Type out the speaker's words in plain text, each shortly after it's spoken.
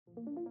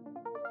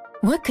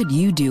What could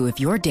you do if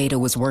your data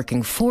was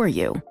working for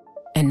you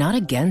and not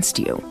against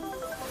you?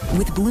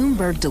 With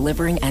Bloomberg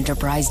delivering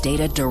enterprise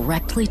data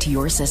directly to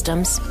your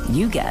systems,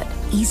 you get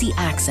easy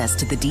access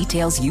to the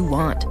details you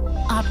want,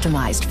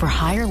 optimized for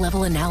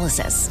higher-level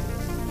analysis,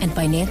 and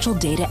financial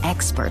data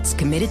experts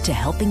committed to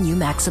helping you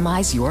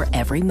maximize your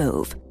every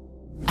move.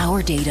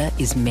 Our data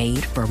is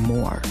made for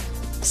more,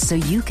 so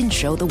you can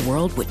show the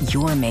world what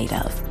you're made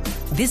of.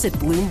 Visit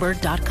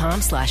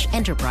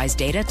Bloomberg.com/enterprise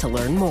data to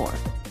learn more.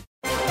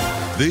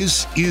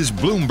 This is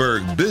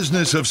Bloomberg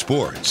Business of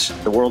Sports.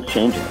 The world's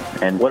changing,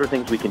 and what are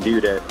things we can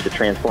do to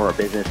transform our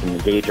business and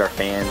engage our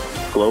fans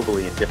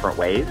globally in different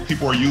ways?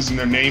 People are using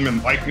their name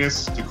and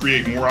likeness to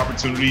create more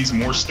opportunities,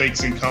 more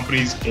stakes in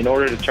companies. In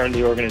order to turn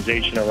the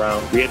organization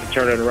around, we had to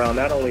turn it around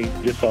not only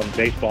just on the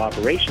baseball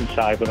operations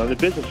side, but on the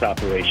business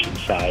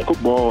operations side.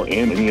 Football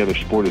and any other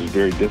sport is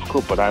very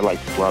difficult, but I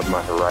like to broaden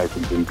my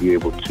horizons and be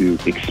able to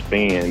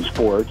expand.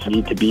 Sports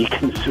need to be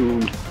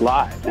consumed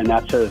live, and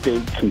that's a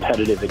big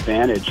competitive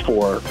advantage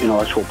for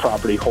intellectual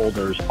property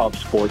holders of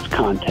sports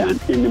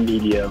content in the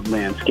media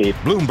landscape.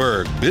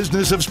 Bloomberg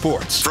Business of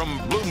Sports from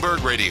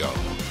Bloomberg Radio.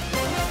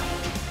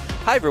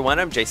 Hi, everyone.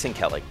 I'm Jason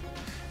Kelly.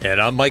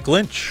 And I'm Mike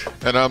Lynch.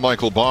 And I'm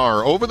Michael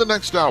Barr. Over the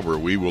next hour,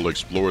 we will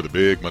explore the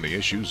big money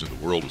issues in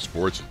the world of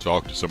sports and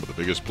talk to some of the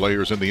biggest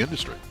players in the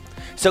industry.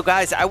 So,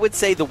 guys, I would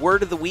say the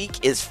word of the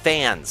week is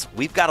fans.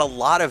 We've got a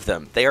lot of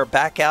them. They are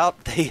back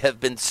out. They have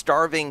been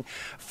starving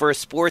for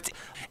sports.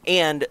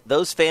 And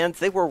those fans,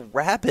 they were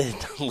rabid,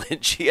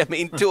 Lynchy. I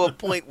mean, to a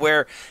point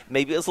where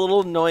maybe it was a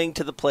little annoying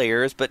to the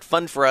players, but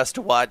fun for us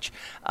to watch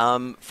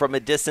from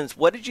a distance.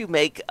 What did you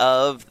make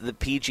of the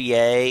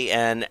PGA?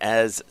 And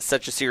as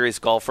such a serious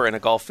golfer and a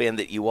golf fan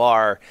that you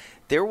are,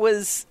 there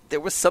was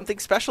something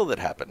special that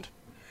happened.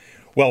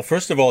 Well,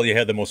 first of all, you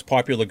had the most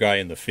popular guy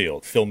in the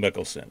field, Phil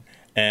Mickelson.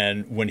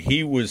 And when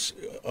he was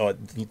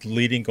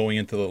leading going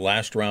into the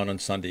last round on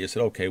Sunday, you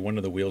said, okay, when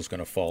are the wheels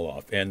going to fall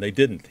off? And they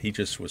didn't. He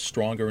just was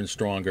stronger and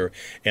stronger.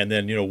 And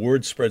then,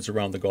 word spreads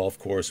around the golf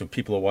course and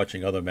people are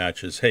watching other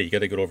matches. Hey, you got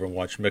to get over and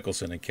watch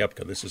Mickelson and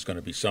Koepka. This is going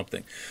to be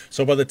something.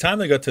 So by the time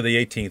they got to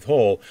the 18th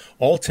hole,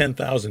 all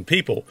 10,000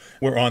 people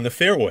were on the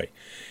fairway.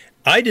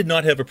 I did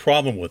not have a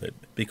problem with it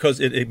because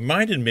it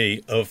reminded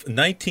me of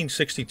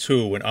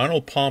 1962 when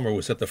Arnold Palmer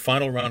was at the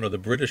final round of the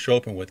British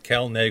Open with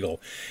Cal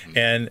Nagel.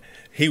 And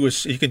you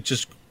can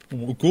just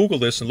Google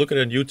this and look at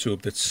it on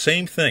YouTube. The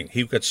same thing.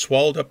 He got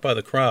swallowed up by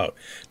the crowd.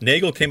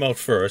 Nagel came out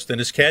first, then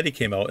his caddy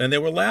came out, and they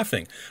were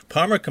laughing.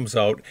 Palmer comes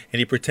out, and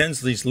he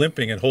pretends he's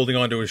limping and holding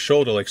onto his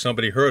shoulder like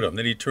somebody hurt him.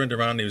 Then he turned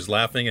around and he was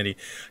laughing, and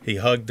he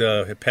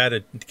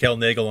patted Cal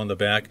Nagel on the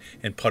back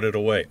and putted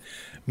away.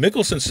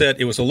 Mickelson said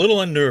it was a little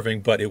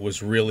unnerving, but it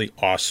was really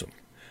awesome.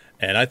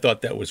 And I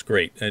thought that was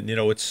great. And,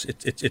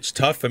 it's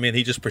tough. I mean,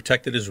 he just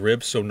protected his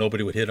ribs so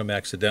nobody would hit him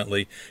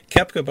accidentally.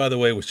 Koepka, by the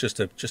way, was just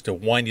a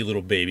whiny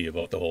little baby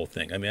about the whole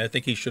thing. I mean, I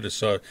think he should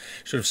have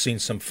seen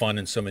some fun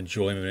and some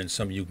enjoyment and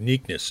some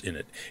uniqueness in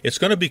it. It's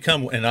going to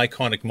become an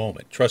iconic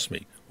moment. Trust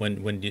me.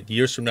 When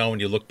years from now, when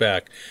you look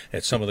back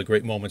at some of the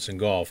great moments in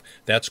golf,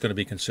 that's going to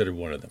be considered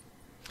one of them.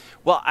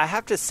 Well, I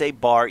have to say,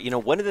 Barr,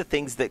 one of the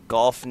things that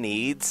golf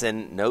needs,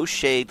 and no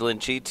shade,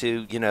 Lynchy,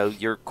 to,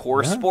 your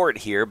core sport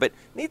here, but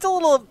needs a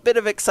little bit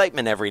of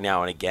excitement every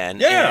now and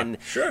again. Yeah,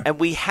 sure. And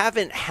we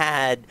haven't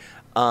had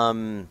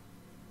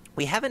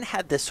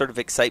this sort of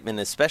excitement,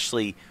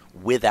 especially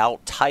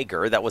without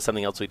Tiger. That was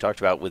something else we talked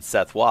about with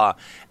Seth Waugh.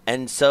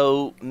 And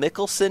so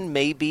Mickelson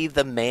may be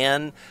the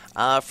man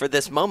for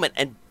this moment.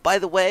 And by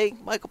the way,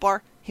 Michael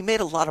Barr, he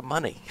made a lot of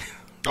money.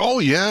 Oh,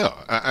 yeah.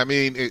 I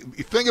mean,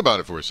 think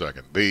about it for a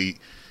second. He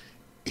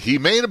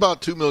made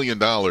about $2 million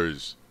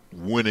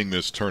winning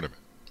this tournament.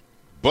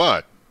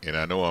 But, and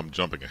I know I'm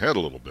jumping ahead a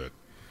little bit,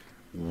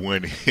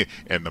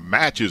 and the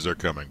matches are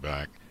coming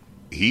back,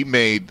 he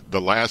made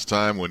the last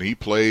time when he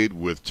played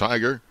with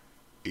Tiger,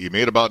 he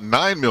made about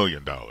 $9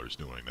 million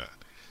doing that.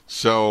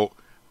 So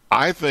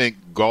I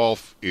think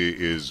golf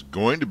is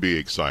going to be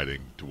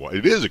exciting to watch.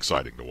 It is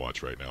exciting to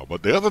watch right now.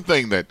 But the other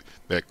thing that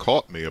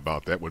caught me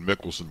about that when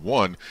Mickelson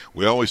won,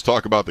 we always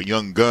talk about the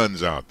young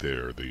guns out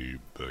there, the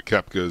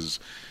Koepkas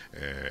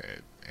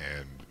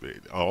and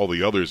all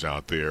the others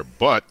out there.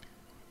 But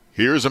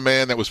here's a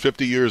man that was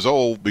 50 years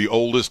old, the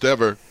oldest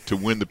ever to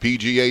win the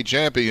PGA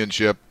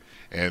Championship,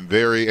 and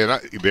there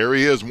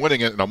he is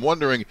winning it. And I'm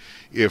wondering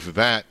if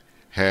that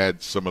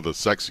had some of the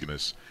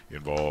sexiness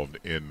involved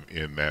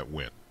in that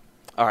win.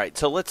 All right,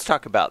 so let's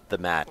talk about the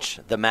match.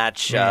 The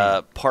match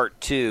part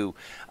two,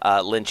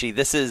 Lynchy.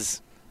 This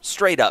is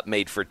straight up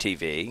made for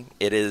TV.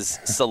 It is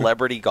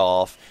celebrity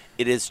golf.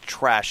 It is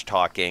trash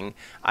talking.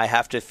 I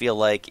have to feel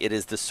like it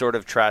is the sort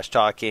of trash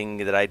talking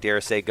that I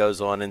dare say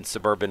goes on in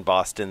suburban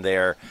Boston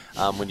there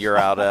when you're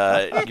out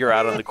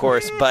on the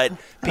course. But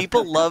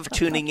people love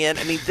tuning in.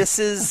 I mean, this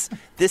is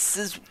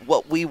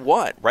what we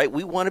want, right?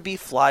 We want to be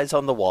flies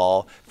on the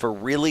wall for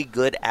really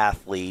good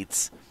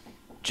athletes,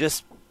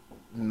 just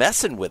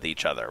messing with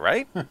each other,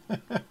 right?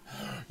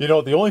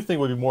 The only thing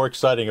would be more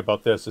exciting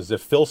about this is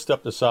if Phil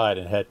stepped aside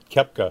and had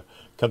Koepka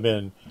come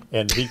in,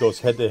 and he goes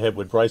head to head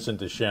with Bryson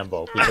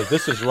DeChambeau, because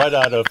this is right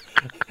out of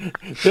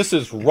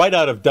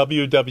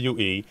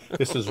WWE.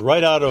 This is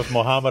right out of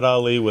Muhammad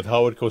Ali with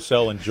Howard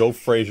Cosell and Joe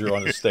Frazier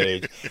on the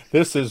stage.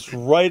 This is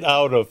right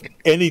out of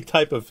any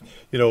type of,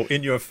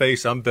 in your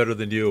face, I'm better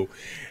than you.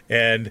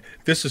 And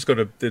this is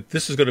going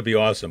to be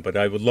awesome. But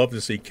I would love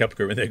to see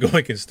Koepka in there going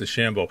against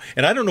DeChambeau.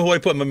 And I don't know who I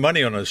put my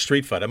money on a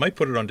street fight. I might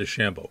put it on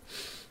DeChambeau.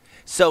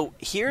 So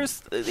here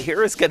is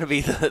going to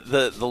be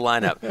the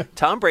lineup: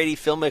 Tom Brady,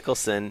 Phil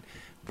Mickelson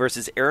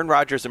versus Aaron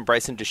Rodgers and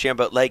Bryson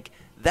DeChambeau. Like,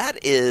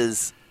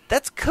 that's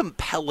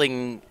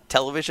compelling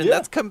television. Yeah.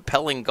 That's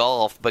compelling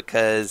golf,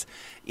 because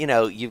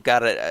you've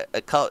got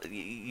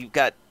you've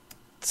got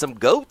some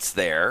goats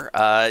there.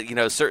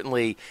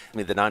 Certainly,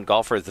 the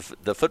non-golfers,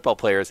 the football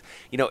players.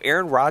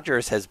 Aaron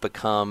Rodgers has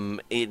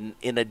become, in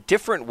a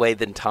different way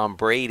than Tom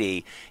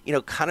Brady,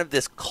 kind of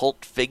this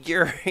cult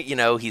figure.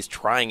 He's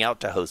trying out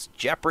to host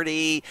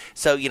Jeopardy.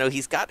 So,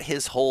 he's got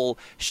his whole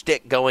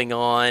shtick going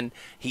on.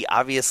 He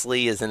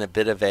obviously is in a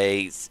bit of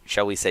a,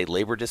 shall we say,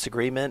 labor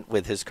disagreement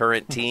with his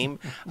current team,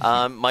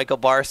 Michael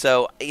Barr.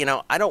 So,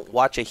 I don't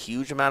watch a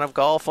huge amount of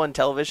golf on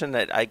television,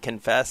 that I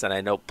confess, and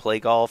I don't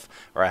play golf,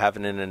 or I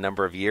haven't in a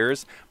number of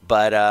years,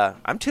 but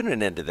I'm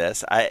tuning into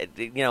this.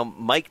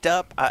 Mic'd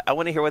up. I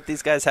want to hear what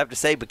these guys have to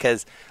say,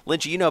 because,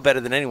 Lynchy, you know better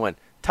than anyone,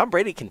 Tom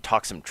Brady can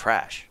talk some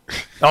trash.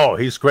 Oh,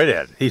 he's great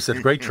at it. He's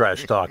a great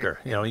trash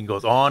talker. He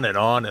goes on and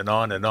on and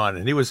on and on.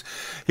 And he was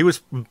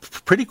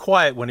pretty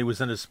quiet when he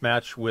was in his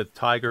match with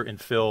Tiger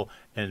and Phil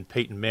and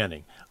Peyton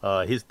Manning.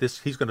 He's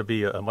going to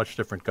be a much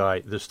different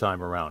guy this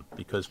time around,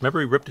 because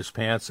remember, he ripped his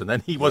pants and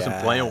then he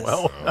wasn't playing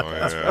well.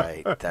 That's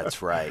right.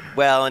 That's right.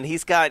 Well, and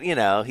he's got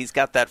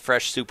that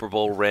fresh Super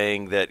Bowl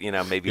ring that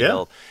maybe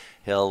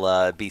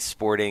he'll be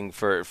sporting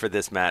for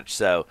this match.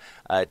 So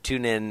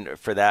tune in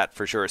for that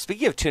for sure.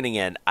 Speaking of tuning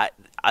in,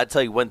 I'll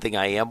tell you one thing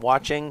I am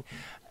watching,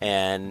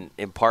 and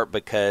in part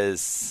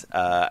because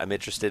I'm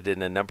interested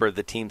in a number of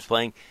the teams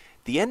playing.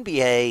 The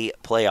NBA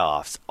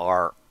playoffs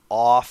are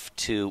off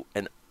to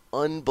an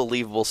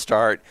unbelievable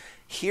start.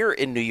 Here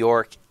in New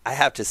York, I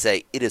have to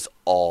say, it is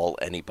all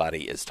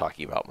anybody is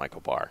talking about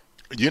Michael Barr.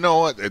 You know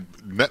what?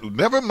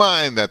 Never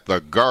mind that the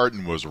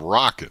Garden was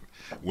rocking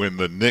when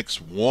the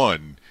Knicks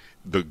won.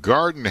 The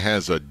Garden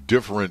has a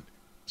different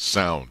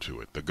sound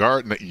to it. The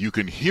Garden, you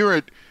can hear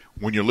it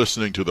when you're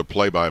listening to the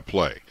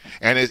play-by-play.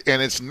 And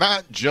it's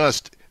not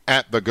just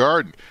at the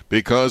Garden,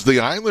 because the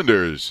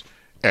Islanders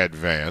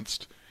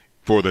advanced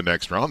for the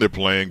next round. They're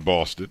playing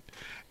Boston.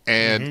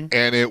 And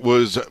it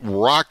was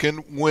rocking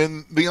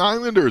when the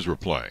Islanders were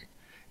playing.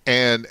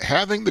 And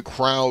having the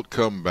crowd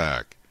come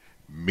back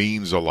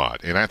means a lot.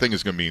 And I think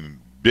it's going to mean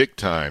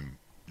big-time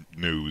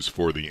news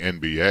for the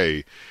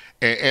NBA.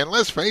 And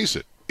let's face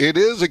it, it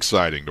is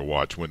exciting to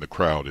watch when the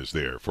crowd is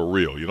there, for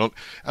real.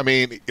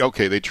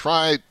 They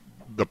tried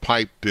the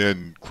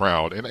piped-in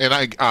crowd, and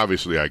I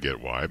get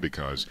why,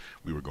 because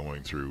we were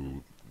going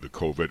through the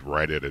COVID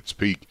right at its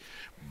peak.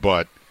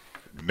 But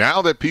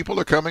now that people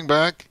are coming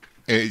back,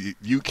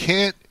 you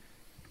can't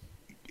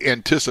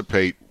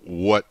anticipate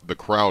what the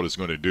crowd is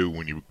going to do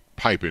when you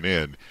pipe it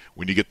in.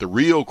 When you get the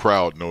real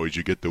crowd noise,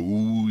 you get the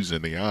oohs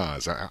and the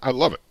ahs. I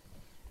love it.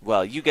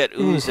 Well, you get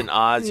oohs and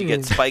ahs. You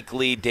get Spike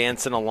Lee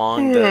dancing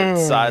along the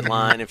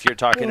sideline if you're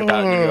talking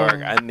about New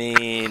York. I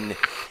mean,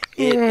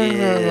 it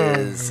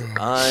is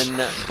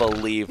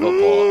unbelievable.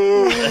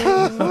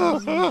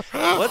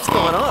 What's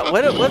going on?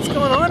 What's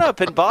going on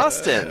up in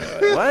Boston?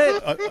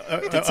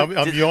 What?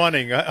 I'm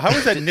yawning. How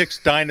was that Knicks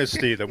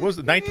dynasty? That was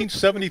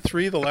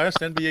 1973, the last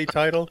NBA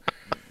title.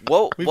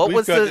 What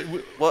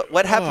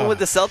happened with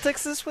the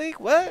Celtics this week?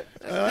 What?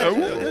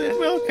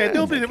 Okay.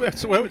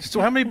 So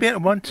how many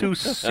banners? 1, 2,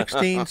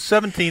 16,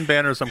 17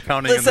 banners I'm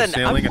counting in the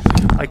ceiling.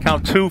 I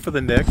count 2 for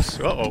the Knicks.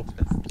 Uh-oh.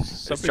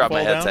 Just dropped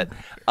my headset.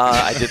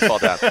 I did fall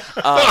down.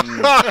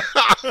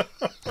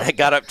 I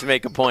got up to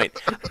make a point.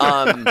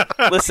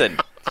 Listen,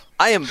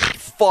 I am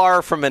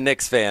far from a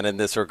Knicks fan in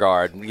this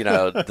regard.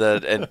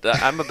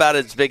 I'm about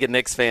as big a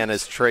Knicks fan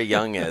as Trae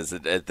Young is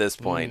at this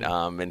point.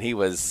 And he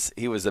was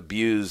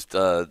abused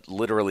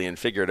literally and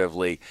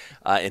figuratively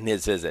in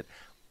his visit.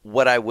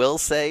 What I will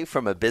say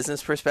from a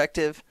business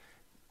perspective,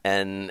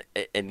 and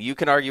you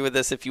can argue with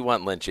this if you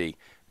want, Lynchy,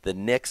 the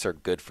Knicks are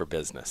good for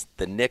business.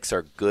 The Knicks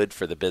are good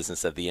for the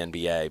business of the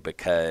NBA,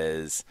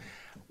 because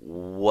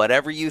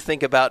whatever you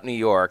think about New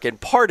York, and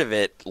part of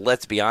it,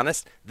 let's be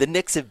honest, the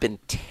Knicks have been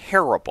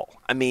terrible.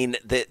 I mean,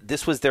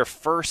 this was their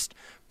first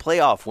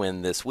playoff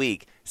win this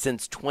week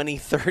since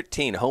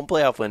 2013.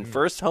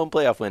 First home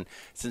playoff win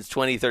since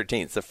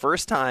 2013. It's the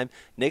first time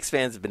Knicks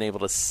fans have been able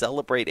to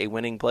celebrate a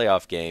winning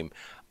playoff game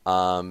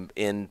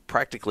in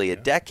practically a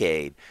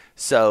decade.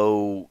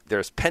 So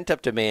there's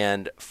pent-up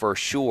demand for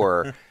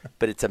sure,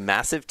 but it's a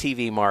massive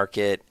TV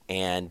market,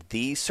 and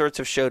these sorts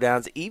of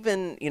showdowns,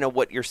 even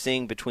what you're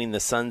seeing between the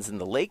Suns and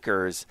the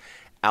Lakers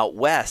out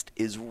west,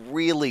 is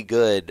really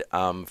good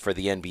for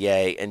the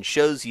NBA, and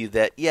shows you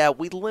that,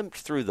 we limped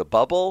through the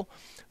bubble,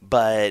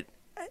 but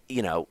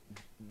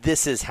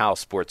this is how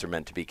sports are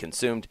meant to be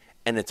consumed,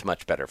 and it's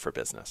much better for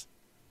business.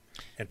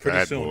 And pretty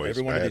Bad soon, boys,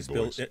 every one of bad these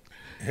boys.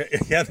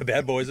 yeah, the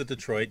bad boys at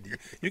Detroit. Do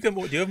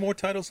you have more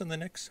titles than the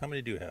Knicks? How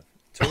many do you have?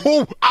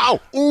 Oh, ow,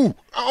 ooh,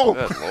 ow.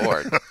 Good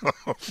Lord.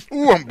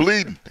 Ooh, I'm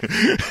bleeding.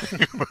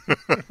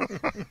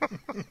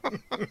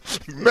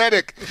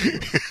 Medic.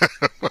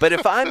 But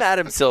if I'm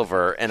Adam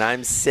Silver and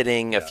I'm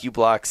sitting a few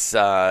blocks,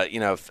 a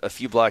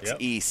few blocks Yep.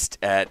 east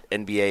at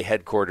NBA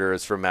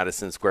headquarters from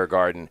Madison Square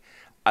Garden,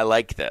 I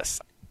like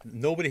this.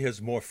 Nobody has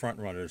more front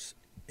runners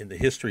in the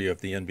history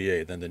of the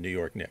NBA than the New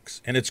York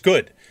Knicks, and it's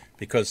good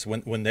because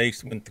when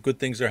the good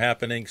things are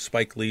happening,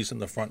 Spike Lee's in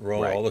the front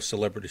row, Right. all the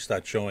celebrities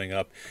start showing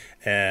up,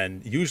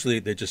 and usually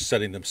they're just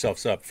setting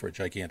themselves up for a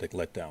gigantic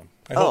letdown.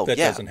 I hope that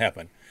doesn't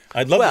happen.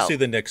 I'd love to see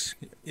the Knicks.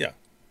 Yeah.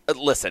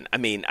 Listen, I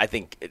mean, I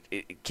think.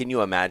 Can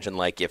you imagine,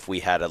 like, if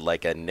we had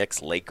a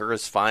Knicks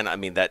Lakers final? I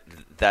mean, that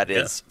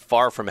is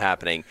far from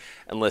happening.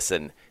 And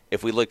listen,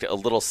 if we looked a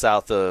little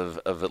south of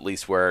at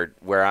least where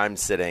I'm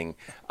sitting,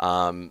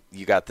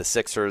 you got the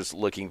Sixers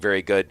looking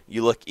very good.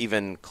 You look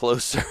even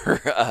closer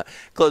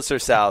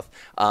south,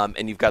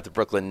 and you've got the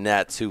Brooklyn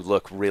Nets who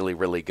look really,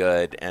 really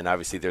good. And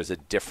obviously, there's a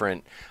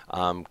different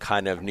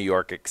kind of New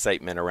York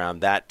excitement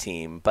around that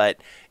team. But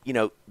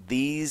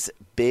these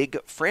big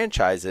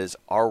franchises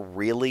are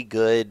really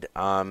good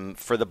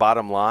for the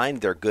bottom line.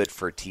 They're good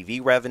for TV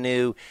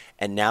revenue,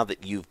 and now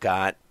that you've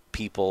got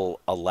people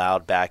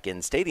allowed back in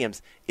stadiums,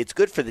 it's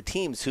good for the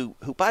teams who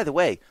by the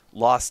way,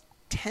 lost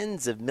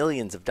tens of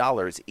millions of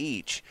dollars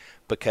each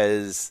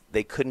because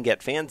they couldn't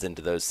get fans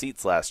into those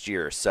seats last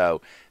year.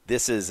 So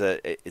this is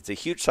it's a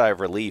huge sigh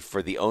of relief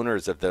for the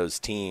owners of those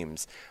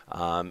teams.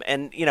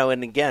 And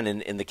again,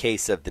 in the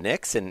case of the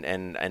Knicks and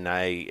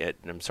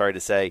I'm sorry to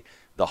say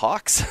the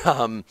Hawks,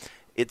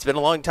 it's been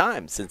a long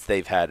time since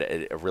they've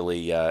had a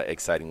really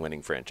exciting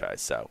winning franchise.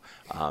 So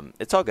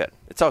it's all good.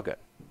 It's all good.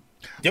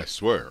 Yep. I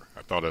swear,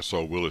 I thought I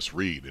saw Willis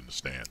Reed in the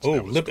stands. Oh,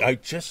 That was cool.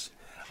 Mm-hmm.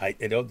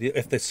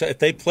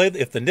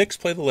 if the Knicks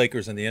play the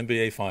Lakers in the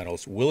NBA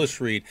Finals, Willis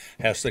Reed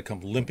has to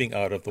come limping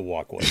out of the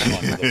walkway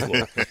onto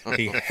the floor.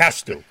 He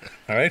has to.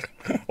 All right,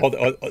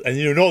 and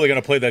they're going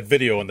to play that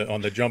video on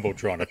the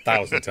jumbotron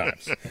 1,000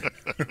 times.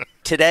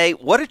 Today,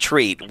 what a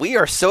treat. We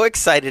are so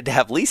excited to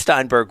have Lee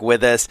Steinberg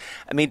with us.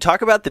 I mean,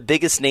 talk about the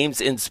biggest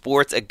names in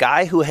sports, a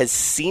guy who has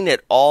seen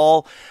it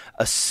all,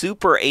 a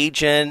super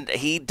agent.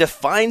 He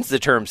defines the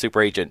term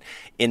super agent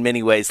in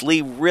many ways.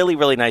 Lee, really,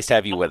 really nice to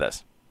have you with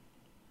us.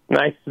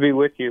 Nice to be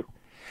with you.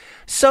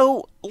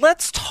 So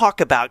let's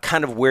talk about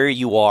kind of where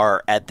you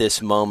are at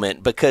this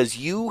moment, because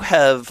you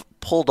have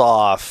pulled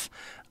off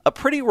a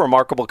pretty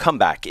remarkable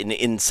comeback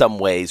in some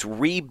ways,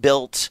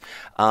 rebuilt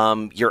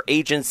your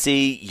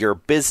agency, your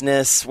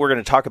business. We're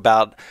going to talk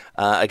about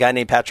a guy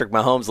named Patrick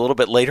Mahomes a little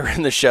bit later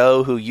in the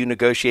show who you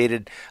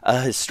negotiated a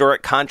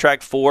historic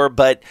contract for,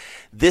 but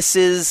this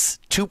is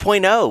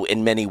 2.0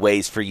 in many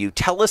ways for you.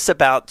 Tell us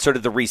about sort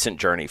of the recent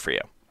journey for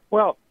you.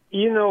 Well,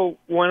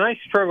 when I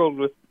struggled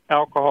with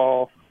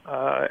alcohol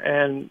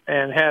and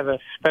had a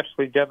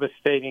especially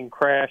devastating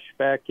crash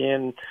back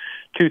in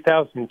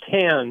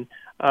 2010,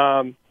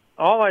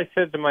 all I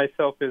said to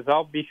myself is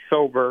I'll be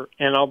sober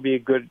and I'll be a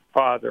good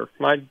father.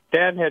 My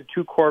dad had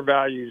two core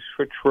values,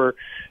 which were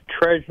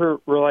treasure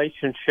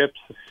relationships,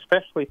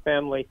 especially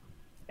family,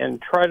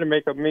 and try to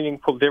make a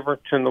meaningful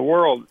difference in the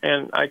world.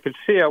 And I could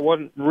see I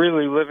wasn't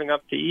really living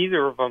up to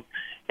either of them.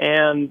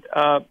 And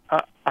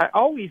I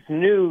always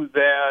knew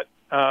that,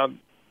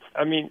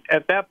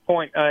 at that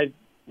point, I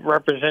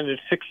represented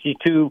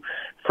 62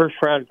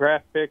 first-round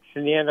draft picks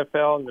in the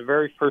NFL, and the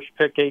very first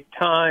pick 8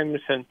 times,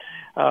 and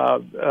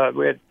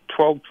we had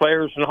 12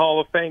 players in the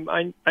Hall of Fame.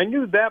 I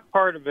knew that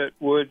part of it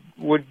would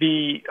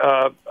be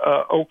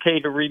okay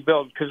to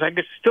rebuild, because I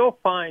could still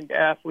find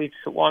athletes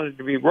that wanted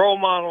to be role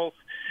models,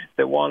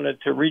 that wanted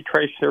to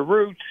retrace their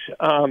roots,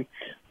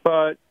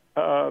 but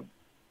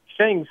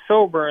staying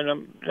sober, and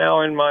I'm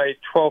now in my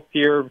 12th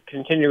year of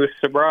continuous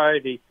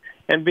sobriety,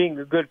 and being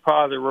a good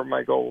father were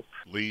my goals.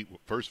 Lee,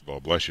 first of all,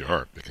 bless your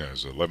heart,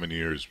 because 11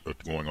 years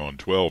going on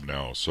 12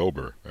 now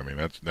sober. I mean,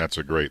 that's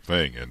a great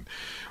thing. And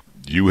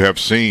you have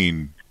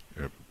seen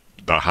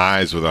the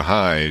highs of the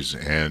highs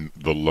and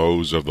the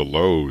lows of the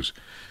lows.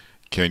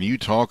 Can you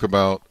talk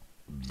about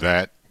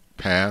that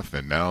path?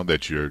 And now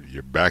that you're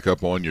back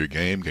up on your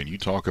game, can you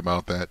talk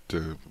about that?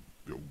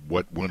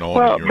 What went on in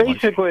your life? Well,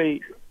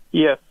 basically,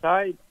 yes.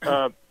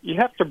 You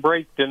have to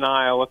break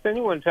denial. If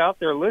anyone's out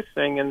there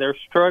listening and they're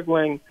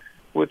struggling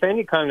with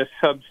any kind of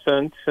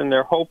substance and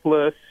they're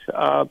hopeless,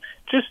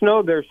 just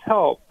know there's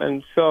help.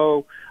 And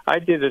so I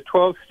did a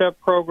 12-step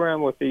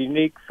program with a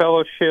unique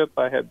fellowship.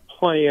 I had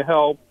plenty of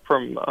help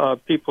from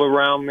people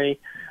around me.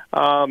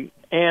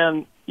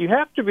 And you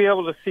have to be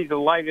able to see the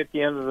light at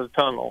the end of the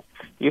tunnel.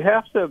 You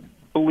have to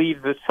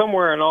believe that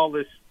somewhere in all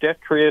this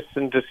detritus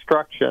and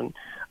destruction,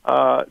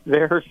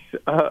 there's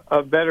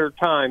a better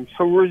time.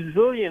 So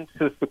resilience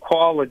is the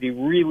quality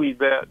really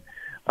that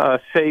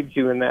saves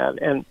you in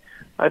that. And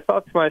I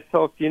thought to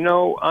myself,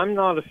 I'm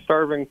not a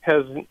starving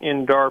peasant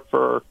in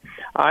Darfur.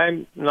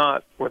 I'm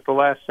not with the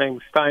last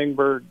name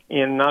Steinberg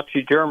in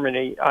Nazi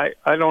Germany.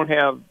 I don't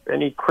have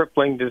any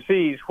crippling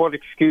disease. What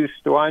excuse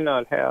do I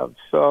not have?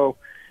 So,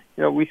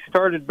 we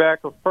started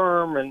back a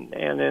firm and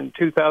in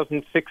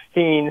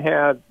 2016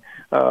 had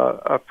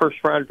a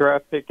first-round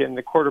draft pick in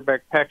the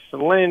quarterback Paxton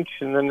Lynch,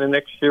 and then the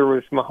next year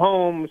was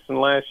Mahomes, and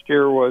last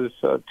year was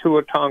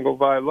Tua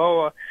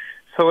Tagovailoa.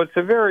 So it's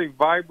a very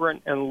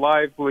vibrant and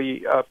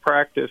lively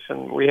practice,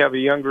 and we have a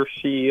younger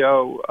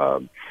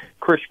CEO,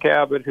 Chris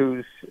Cabot,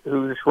 who's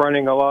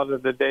running a lot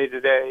of the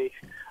day-to-day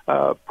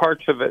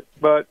parts of it.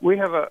 But we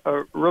have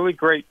a really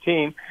great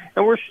team,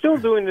 and we're still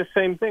doing the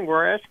same thing.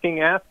 We're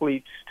asking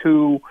athletes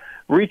to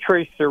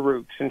retrace their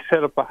roots and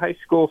set up a high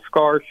school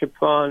scholarship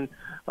fund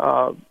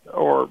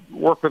or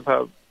work with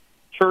a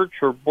church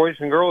or Boys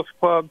and Girls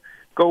Club,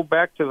 go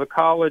back to the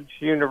college,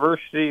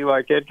 university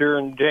like Edgar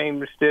and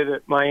James did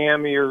at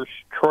Miami or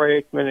Troy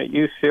Aikman at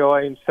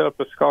UCLA and set up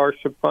a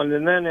scholarship fund.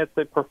 And then at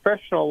the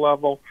professional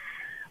level,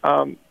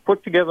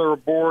 put together a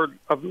board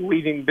of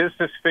leading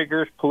business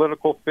figures,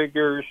 political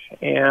figures,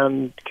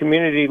 and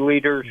community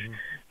leaders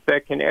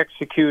that can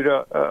execute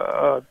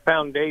a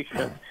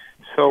foundation.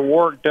 So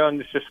Ward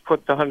Dunn's just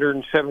put the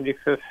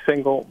 175th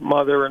single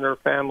mother and her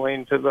family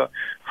into the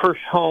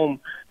first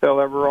home they'll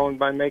ever own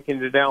by making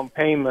the down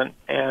payment.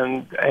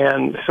 And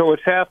so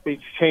it's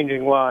athletes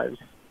changing lives.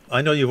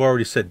 I know you've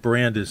already said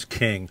brand is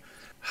king.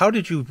 How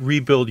did you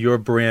rebuild your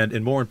brand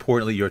and, more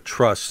importantly, your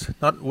trust,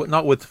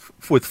 not with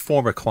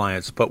former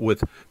clients, but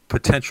with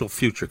potential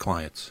future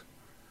clients?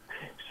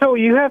 So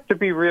you have to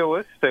be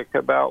realistic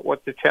about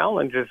what the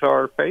challenges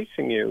are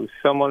facing you.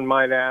 Someone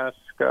might ask,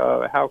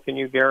 how can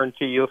you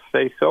guarantee you'll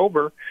stay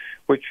sober,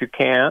 which you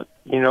can't.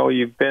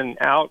 You've been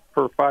out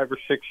for 5 or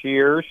 6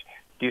 years.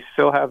 Do you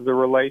still have the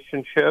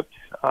relationships?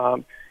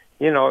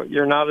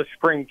 You're not a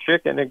spring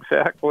chicken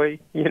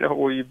exactly.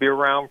 Will you be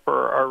around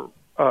for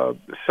our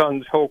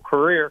son's whole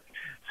career?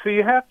 So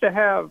you have to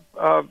have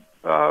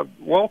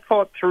well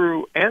thought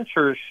through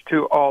answers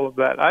to all of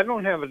that. I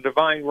don't have a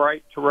divine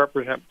right to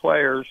represent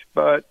players,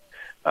 but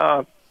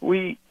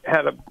we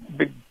had a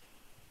big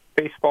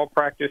baseball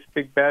practice,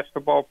 big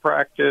basketball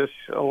practice,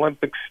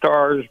 Olympic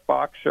stars,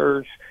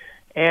 boxers,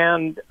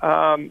 and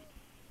I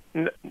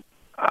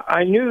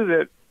knew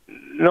that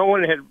no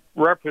one had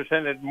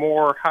represented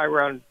more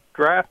high-round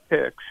draft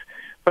picks,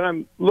 but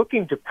I'm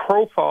looking to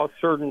profile a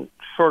certain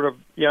sort of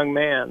young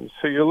man.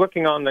 So you're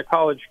looking on the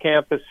college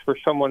campus for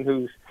someone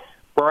who's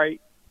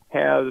bright,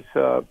 has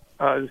a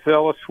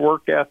zealous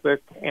work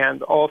ethic,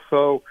 and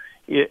also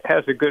it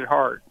has a good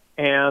heart.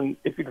 And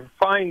if you can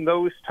find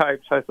those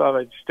types, I thought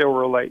I'd still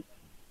relate.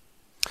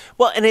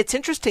 Well, and it's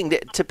interesting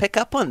to pick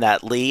up on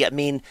that, Lee. I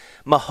mean,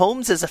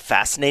 Mahomes is a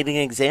fascinating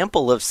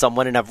example of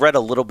someone, and I've read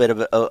a little bit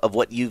of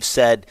what you've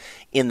said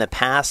in the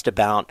past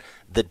about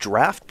the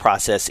draft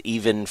process,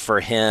 even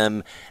for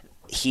him.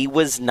 He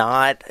was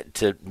not,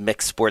 to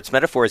mix sports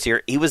metaphors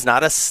here, he was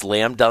not a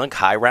slam dunk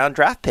high round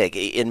draft pick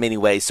in many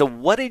ways. So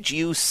what did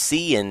you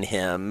see in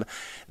him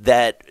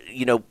that,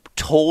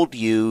 told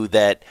you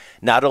that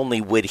not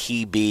only would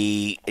he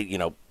be,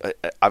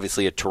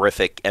 obviously a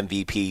terrific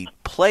MVP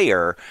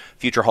player,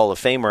 future Hall of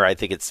Famer, I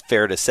think it's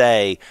fair to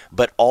say,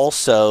 but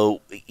also,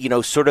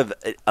 sort of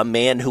a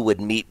man who would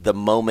meet the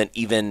moment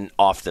even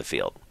off the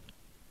field?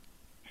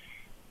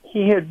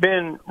 He had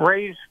been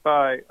raised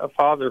by a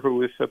father who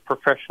was a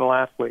professional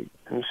athlete,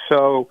 and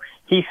so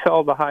he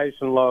saw the highs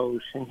and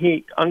lows, and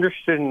he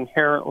understood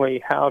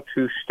inherently how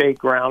to stay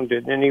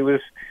grounded, and he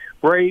was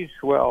raised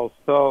well,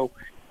 so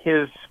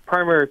his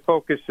primary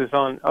focus is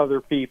on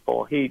other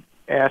people. He'd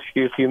ask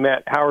you if you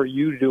met, how are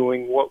you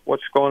doing,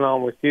 what's going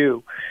on with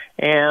you?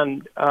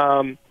 And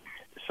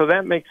so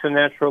that makes a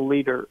natural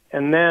leader.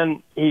 And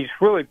then he's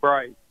really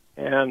bright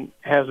and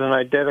has an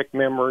eidetic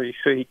memory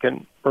so he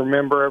can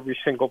remember every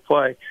single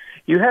play.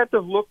 You had to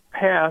look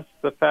past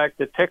the fact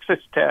that Texas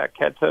Tech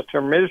had such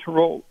a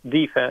miserable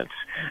defense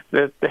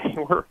that they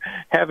were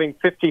having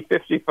 50,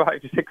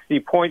 55, 60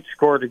 points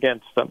scored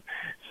against them.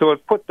 So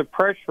it put the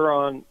pressure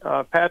on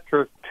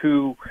Patrick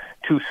to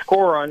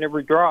score on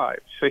every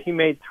drive. So he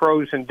made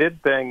throws and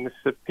did things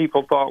that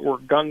people thought were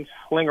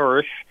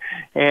gunslingerish,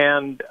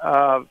 and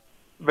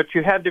but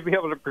you had to be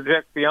able to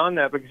project beyond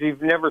that because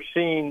you've never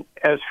seen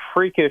as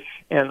freakish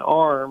an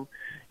arm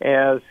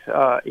as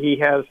he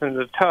has in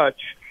the touch.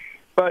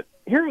 But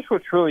here's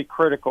what's really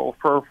critical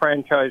for a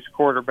franchise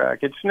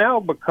quarterback. It's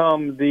now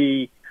become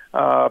the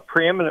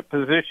preeminent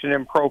position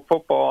in pro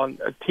football,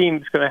 and a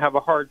team's going to have a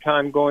hard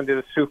time going to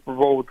the Super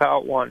Bowl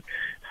without one.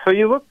 So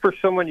you look for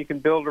someone you can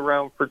build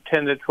around for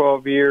 10 to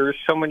 12 years,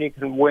 someone you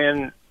can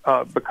win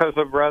because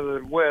of rather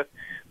than with.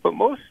 But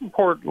most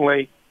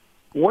importantly,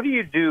 what do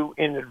you do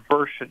in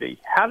adversity?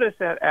 How does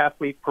that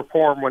athlete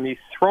perform when he's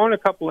thrown a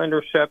couple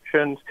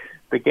interceptions,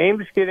 the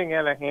game's getting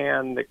out of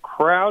hand, the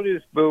crowd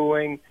is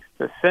booing,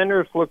 the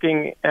center's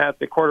looking at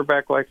the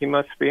quarterback like he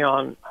must be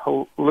on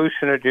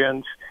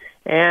hallucinogens,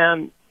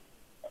 and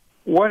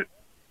what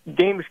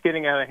game's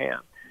getting out of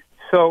hand?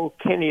 So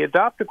can he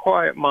adopt a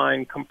quiet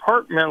mind,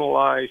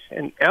 compartmentalize,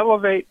 and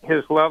elevate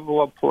his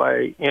level of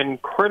play in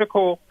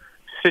critical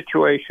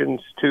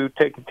situations to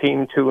take a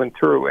team to and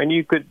through? And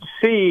you could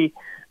see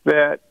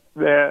that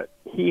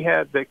he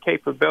had the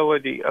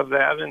capability of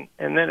that,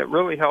 and then it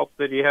really helped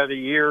that he had a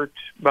year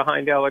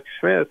behind Alex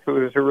Smith, who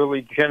was a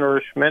really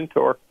generous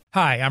mentor.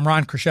 Hi, I'm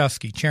Ron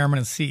Kraszewski, Chairman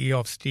and CEO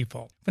of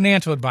Stifel.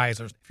 Financial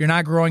advisors, if you're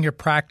not growing your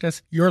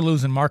practice, you're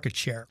losing market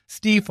share.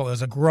 Stifel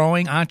is a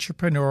growing,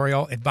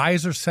 entrepreneurial,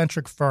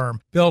 advisor-centric firm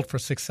built for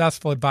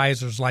successful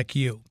advisors like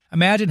you.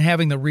 Imagine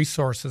having the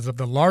resources of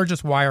the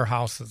largest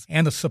wirehouses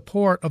and the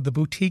support of the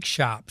boutique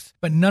shops,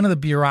 but none of the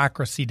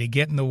bureaucracy to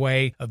get in the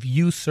way of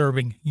you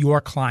serving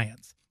your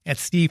clients. At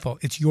Stifel,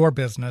 it's your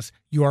business,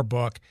 your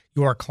book,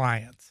 your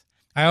clients.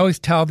 I always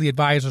tell the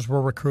advisors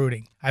we're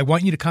recruiting, I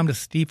want you to come to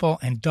Stifel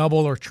and double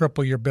or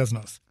triple your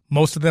business.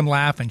 Most of them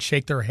laugh and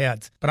shake their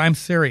heads, but I'm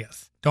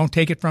serious. Don't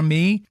take it from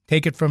me.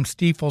 Take it from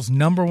Stifel's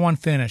 #1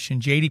 finish in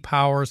J.D.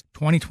 Power's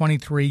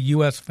 2023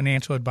 U.S.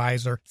 Financial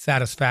Advisor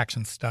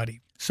Satisfaction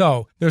Study.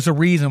 So, there's a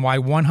reason why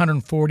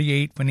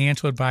 148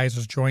 financial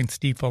advisors joined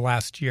Stifel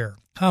last year.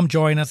 Come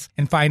join us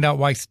and find out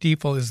why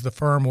Stifel is the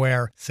firm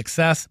where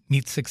success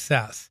meets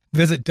success.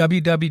 Visit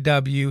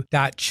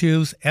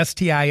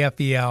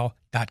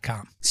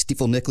www.choosestifel.com.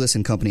 Stifel Nicholas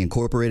and Company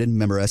Incorporated,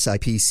 member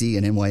SIPC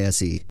and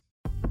NYSE.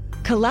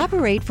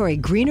 Collaborate for a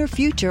greener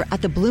future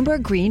at the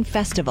Bloomberg Green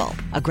Festival,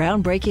 a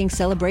groundbreaking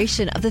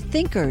celebration of the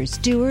thinkers,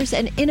 doers,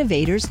 and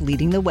innovators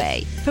leading the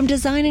way. From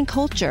design and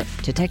culture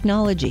to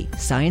technology,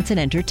 science, and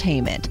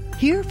entertainment.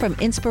 Hear from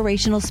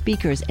inspirational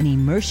speakers and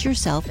immerse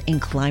yourself in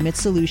climate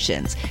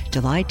solutions.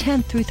 July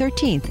 10th through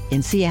 13th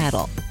in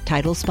Seattle.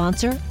 Title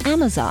sponsor,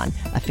 Amazon.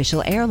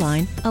 Official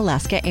airline,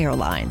 Alaska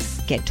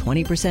Airlines. Get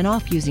 20%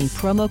 off using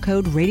promo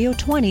code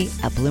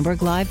radio20 at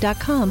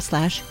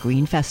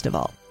BloombergLive.com/Green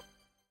Festival.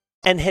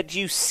 And had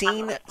you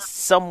seen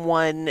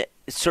someone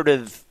sort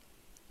of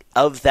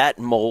that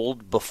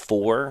mold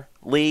before,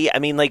 Lee? I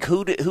mean, like,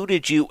 who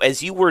did you,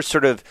 as you were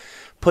sort of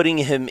putting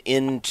him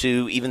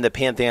into even the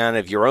pantheon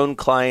of your own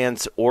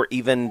clients or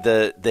even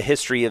the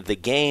history of the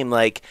game,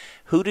 like,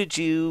 who did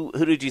you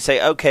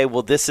say, okay,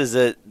 well,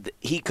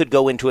 he could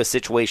go into a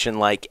situation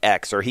like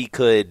X, or he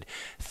could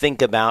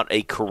think about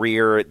a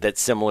career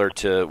that's similar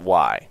to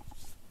Y?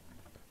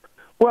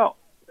 Well,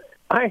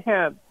 I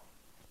had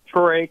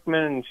Troy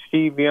Aikman and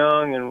Steve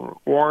Young and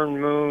Warren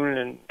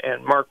Moon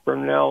and Mark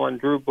Brunell and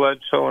Drew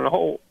Bledsoe and a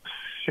whole,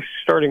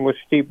 starting with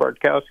Steve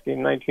Bartkowski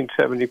in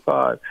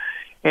 1975.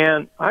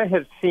 And I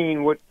had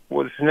seen what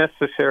was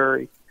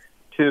necessary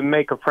to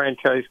make a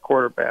franchise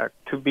quarterback,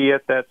 to be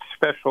at that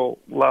special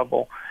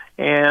level.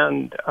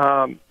 And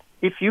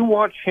if you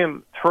watch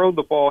him throw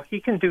the ball,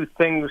 he can do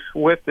things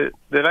with it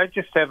that I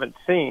just haven't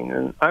seen.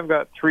 And I've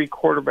got 3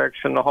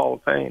 quarterbacks in the Hall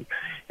of Fame.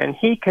 And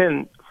he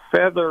can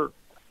feather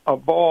a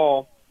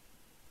ball.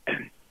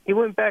 He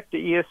went back to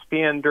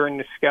ESPN during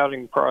the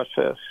scouting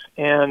process,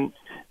 and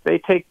they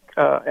take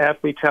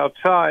athletes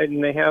outside,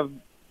 and they have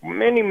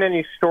many,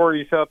 many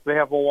stories up. They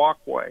have a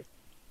walkway.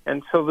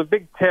 And so the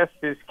big test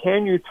is,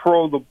 can you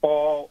throw the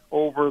ball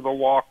over the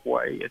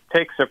walkway? It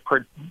takes a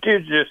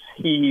prodigious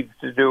heave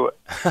to do it.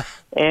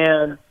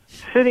 And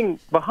sitting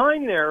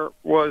behind there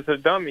was a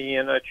dummy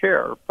in a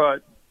chair.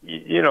 But,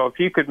 you know, if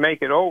you could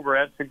make it over,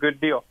 that's a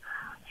good deal.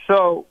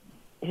 So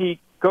he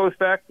goes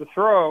back to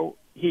throw.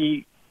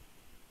 He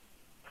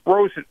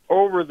throws it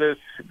over this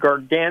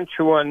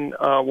gargantuan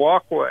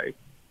walkway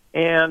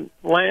and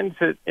lands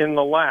it in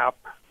the lap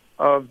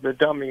of the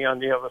dummy on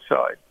the other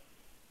side.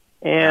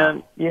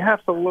 And you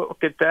have to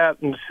look at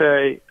that and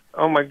say,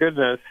 oh, my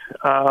goodness,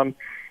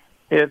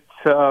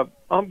 it's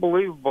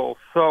unbelievable.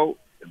 So,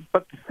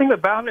 but the thing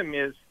about him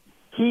is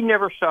he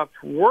never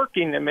stops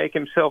working to make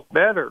himself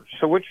better.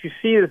 So what you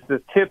see is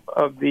the tip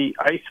of the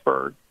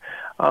iceberg.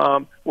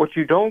 What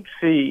you don't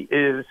see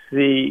is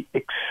the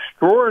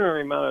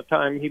extraordinary amount of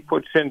time he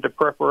puts into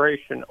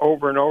preparation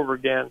over and over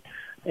again,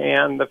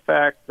 and the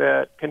fact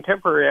that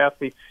contemporary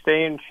athletes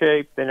stay in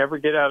shape, they never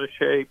get out of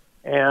shape,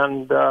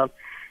 and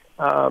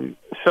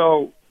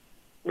so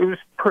it was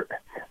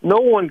no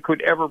one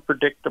could ever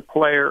predict a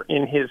player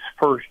in his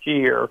first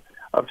year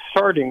of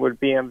starting would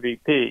be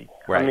MVP.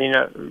 Right. I mean,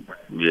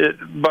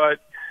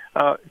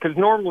 because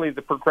normally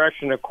the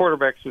progression of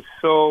quarterbacks is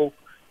so,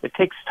 it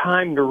takes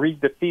time to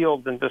read the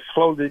field and to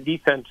slow the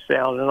defense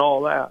down and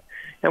all that.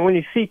 And when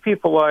you see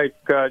people like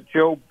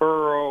Joe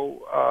Burrow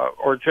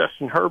or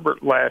Justin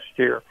Herbert last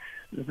year,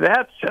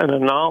 that's an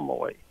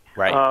anomaly.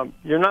 Right.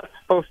 You're not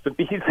supposed to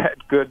be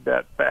that good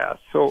that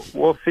fast. So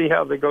we'll see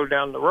how they go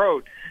down the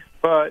road.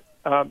 But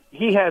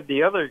he had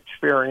the other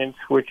experience,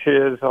 which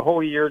is a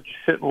whole year to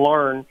sit and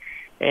learn,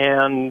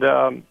 and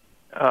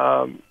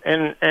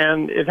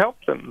it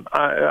helped him.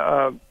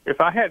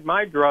 If I had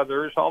my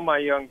druthers, all my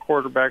young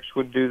quarterbacks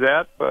would do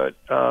that. But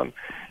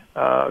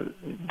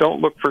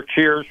don't look for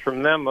cheers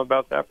from them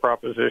about that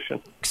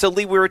proposition. So,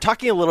 Lee, we were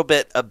talking a little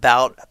bit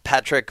about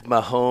Patrick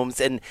Mahomes,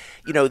 and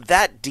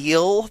that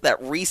deal,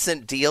 that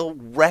recent deal,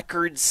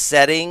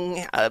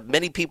 record-setting.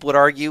 Many people would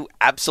argue,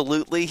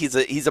 absolutely,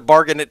 he's a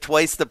bargain at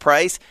twice the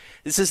price.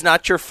 This is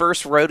not your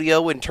first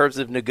rodeo in terms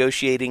of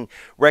negotiating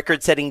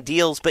record-setting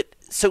deals, but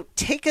so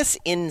take us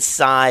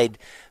inside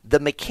the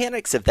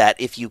mechanics of that,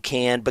 if you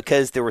can,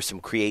 because there was some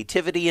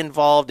creativity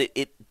involved.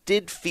 It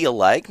did feel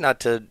like, not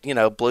to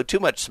blow too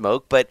much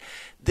smoke, but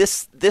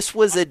this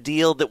was a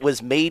deal that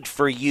was made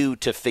for you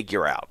to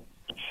figure out.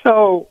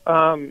 So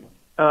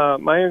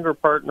my younger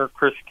partner,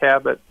 Chris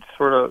Cabot,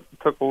 sort of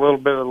took a little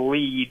bit of the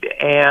lead,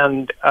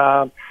 and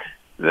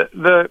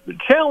the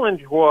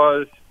challenge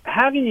was,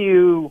 how do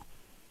you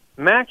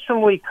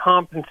maximally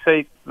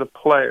compensate the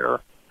player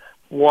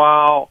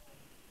while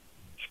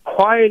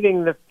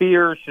quieting the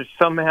fears that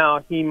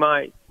somehow he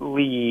might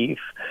leave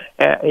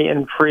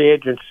in free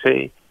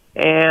agency,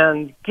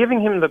 and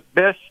giving him the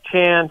best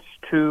chance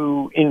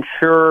to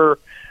ensure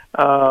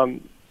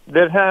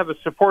that have a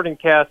supporting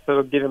cast that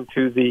will get him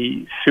to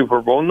the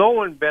Super Bowl. No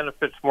one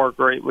benefits more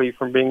greatly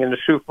from being in the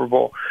Super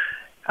Bowl.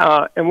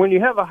 And when you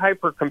have a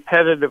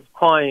hyper-competitive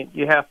client,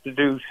 you have to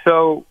do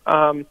so.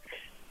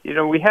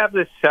 We have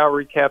this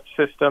salary cap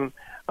system.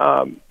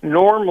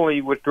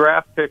 Normally with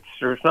draft picks,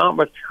 there's not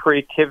much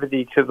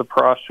creativity to the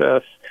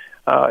process.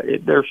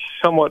 They're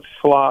somewhat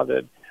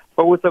slotted.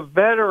 But with a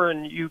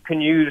veteran, you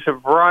can use a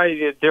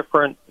variety of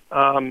different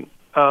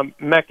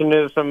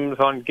mechanisms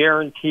on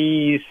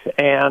guarantees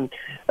and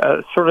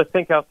sort of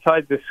think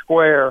outside the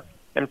square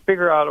and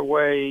figure out a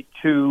way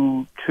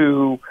to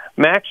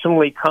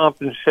maximally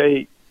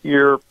compensate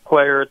your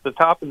player at the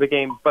top of the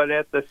game, but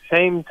at the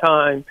same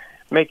time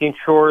making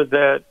sure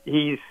that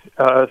he's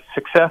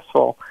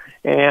successful.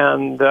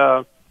 And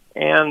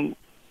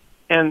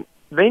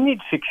they need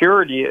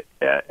security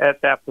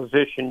at that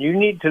position. You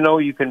need to know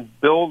you can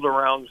build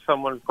around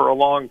someone for a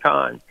long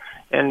time,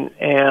 and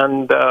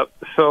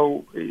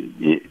so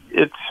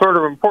it's sort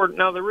of important.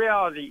 Now, the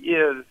reality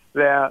is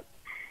that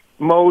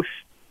most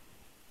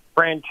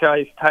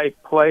franchise-type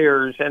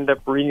players end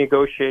up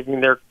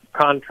renegotiating their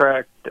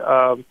contract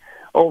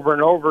over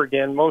and over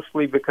again,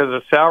 mostly because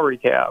of salary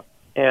cap,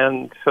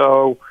 and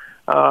so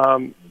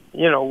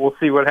we'll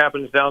see what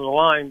happens down the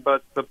line.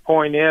 But the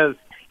point is,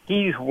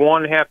 he's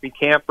one happy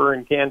camper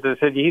in Kansas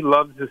City. He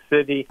loves the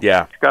city.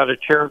 Yeah. He's got a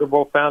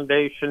charitable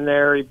foundation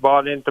there. He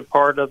bought into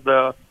part of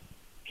the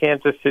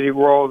Kansas City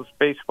Royals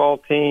baseball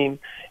team.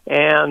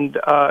 And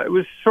it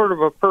was sort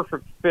of a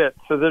perfect fit.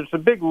 So there's a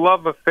big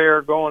love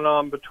affair going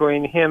on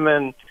between him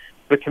and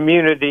the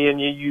community,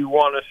 and you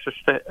want us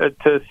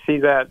to see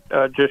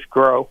that just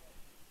grow.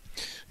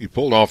 You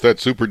pulled off that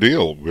super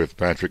deal with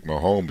Patrick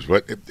Mahomes,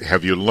 but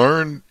have you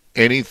learned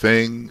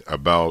anything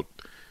about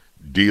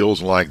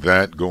deals like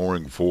that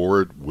going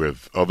forward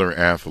with other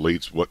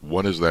athletes?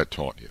 What has that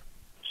taught you?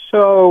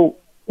 So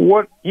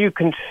what you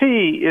can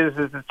see is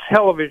that the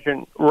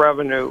television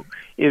revenue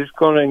is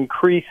going to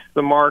increase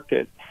the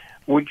market.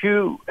 Would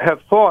you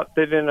have thought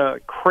that in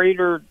a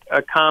cratered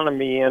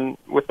economy and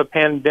with the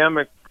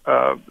pandemic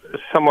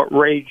somewhat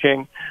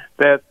raging,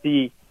 that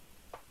the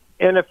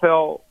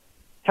NFL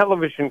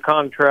television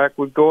contract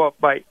would go up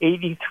by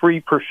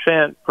 83%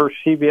 for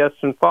CBS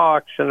and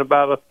Fox and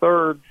about a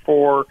third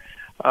for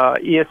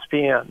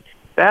ESPN?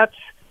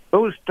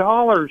 Those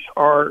dollars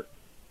are,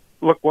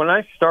 look, when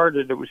I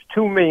started, it was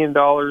 $2 million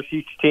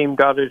each team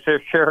got as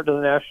their share of the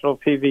national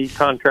TV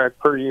contract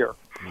per year.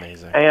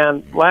 Amazing.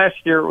 And last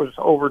year it was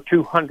over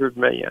 $200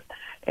 million.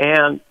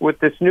 And with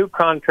this new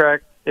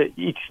contract,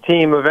 each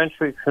team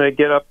eventually is going to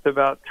get up to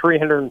about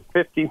 $350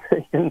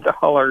 million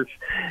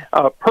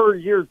per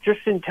year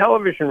just in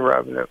television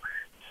revenue.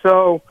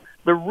 So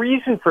the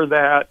reason for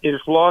that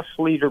is loss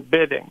leader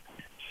bidding.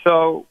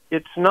 So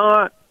it's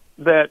not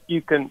that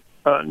you can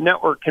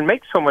network can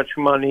make so much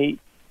money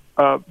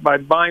by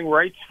buying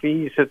rights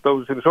fees at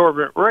those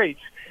exorbitant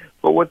rates,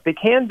 but what they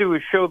can do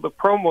is show the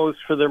promos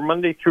for their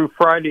Monday through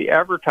Friday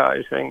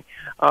advertising,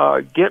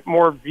 get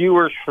more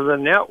viewers for the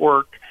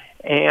network,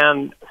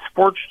 and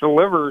sports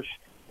delivers,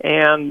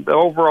 and the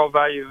overall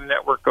value of the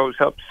network goes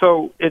up.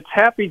 So it's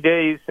happy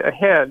days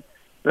ahead.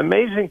 The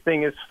amazing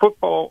thing is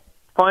football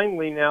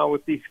finally now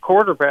with these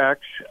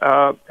quarterbacks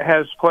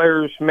has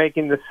players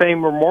making the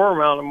same or more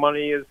amount of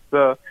money as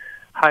the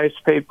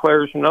highest paid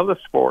players in other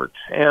sports.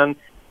 And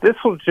this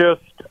will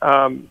just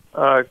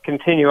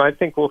continue. I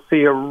think we'll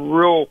see a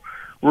real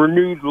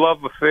renewed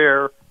love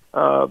affair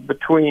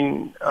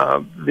between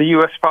the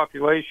U.S.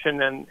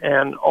 population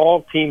and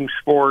all team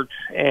sports.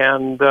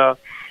 And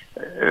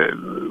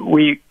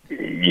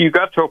you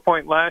got to a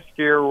point last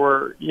year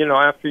where,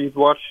 after you'd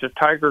watched the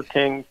Tiger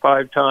King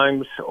 5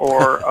 times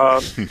or,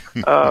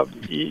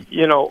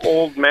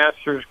 old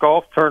Masters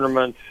golf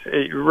tournaments,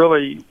 it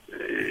really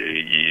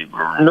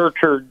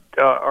nurtured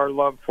our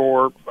love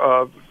for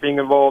being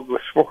involved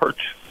with sports.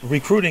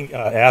 Recruiting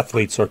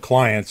athletes or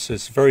clients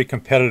is a very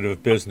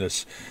competitive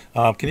business.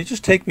 Can you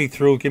just take me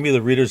through, give me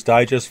the Reader's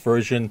Digest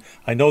version?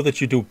 I know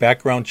that you do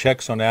background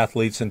checks on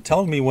athletes, and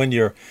tell me when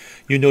you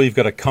know you've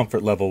got a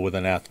comfort level with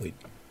an athlete.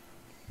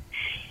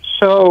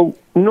 So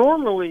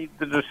normally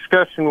the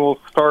discussion will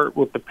start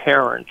with the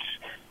parents.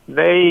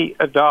 They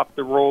adopt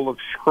the role of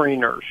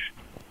screeners.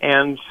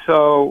 And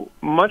so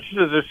much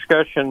of the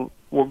discussion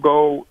will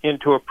go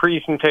into a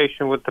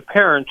presentation with the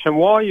parents. And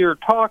while you're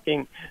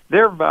talking,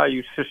 their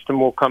value system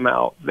will come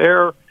out.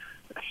 Their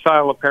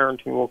style of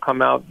parenting will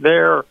come out.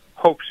 Their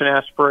hopes and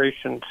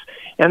aspirations.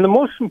 And the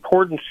most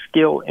important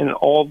skill in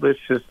all this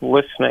is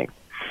listening.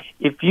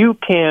 If you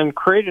can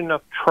create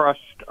enough trust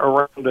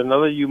around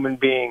another human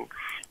being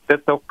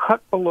that they'll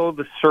cut below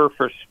the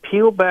surface,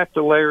 peel back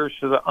the layers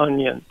of the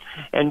onion,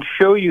 and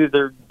show you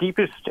their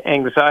deepest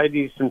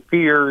anxieties and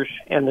fears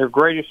and their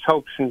greatest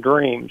hopes and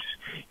dreams.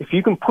 If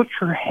you can put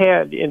your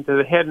head into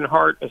the head and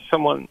heart of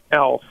someone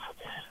else.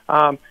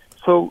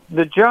 So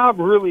the job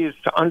really is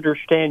to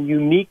understand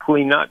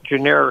uniquely, not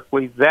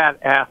generically, that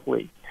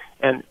athlete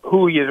and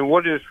who he is and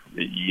what is,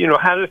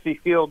 how does he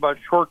feel about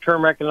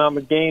short-term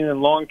economic gain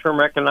and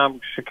long-term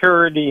economic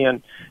security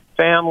and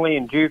family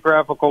and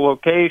geographical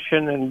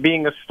location and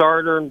being a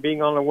starter and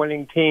being on a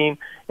winning team,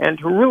 and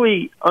to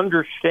really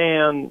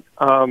understand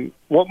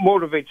what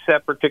motivates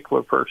that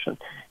particular person.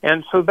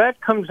 And so that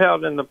comes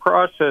out in the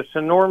process,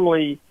 and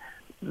normally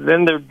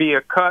then there'd be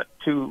a cut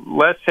to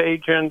less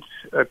agents,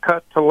 a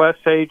cut to less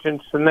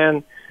agents, and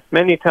then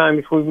many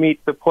times we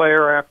meet the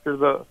player after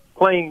the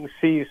playing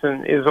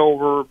season is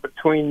over,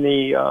 between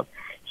the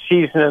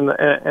season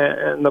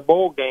and the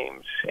bowl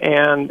games,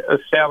 and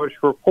establish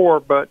rapport.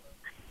 But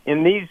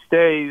in these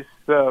days,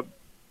 the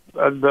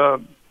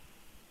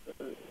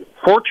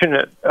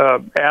fortunate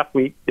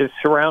athlete is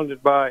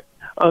surrounded by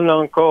an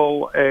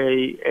uncle,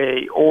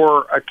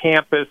 or a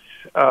campus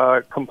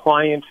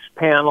compliance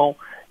panel,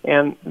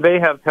 and they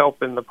have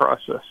help in the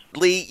process.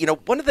 Lee,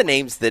 one of the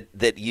names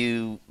that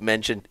you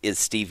mentioned is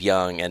Steve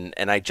Young,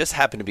 and I just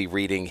happened to be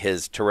reading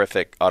his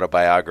terrific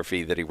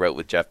autobiography that he wrote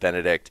with Jeff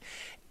Benedict,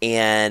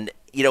 and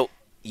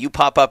you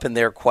pop up in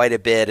there quite a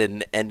bit,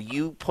 and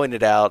you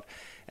pointed out,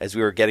 as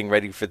we were getting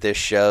ready for this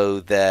show,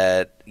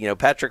 that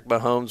Patrick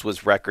Mahomes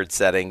was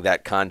record-setting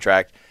that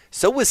contract.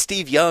 So was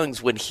Steve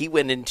Young's when he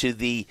went into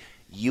the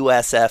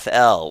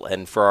USFL.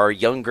 And for our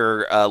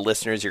younger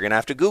listeners, you're going to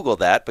have to Google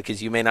that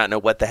because you may not know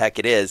what the heck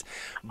it is.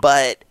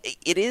 But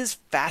it is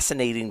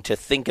fascinating to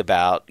think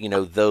about,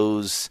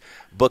 those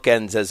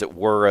bookends, as it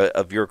were,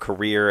 of your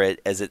career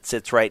as it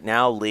sits right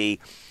now,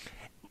 Lee.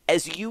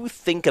 As you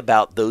think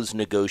about those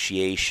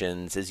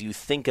negotiations, as you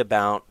think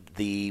about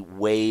the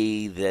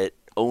way that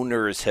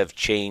owners have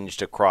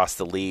changed across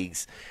the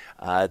leagues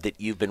that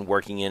you've been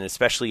working in,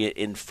 especially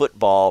in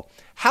football,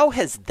 how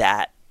has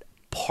that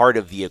part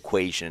of the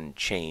equation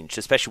changed,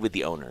 especially with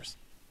the owners?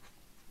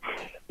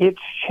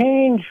 It's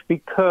changed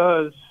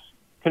because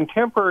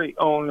contemporary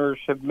owners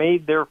have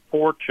made their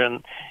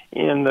fortune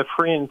in the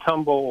free and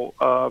tumble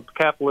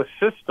capitalist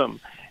system,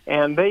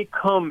 and they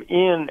come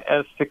in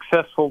as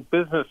successful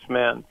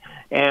businessmen,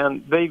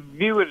 and they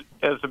view it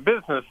as a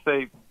business.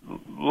 They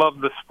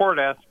love the sport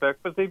aspect,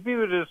 but they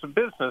view it as a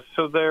business,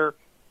 so they're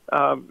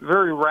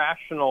very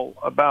rational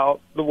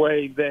about the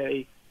way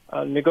they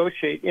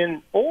negotiate.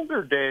 In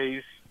older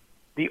days,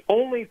 the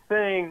only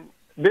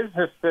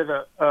business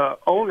that a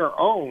owner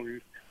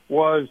owned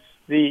was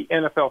the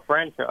NFL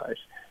franchise.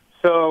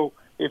 So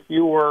if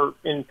you were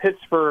in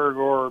Pittsburgh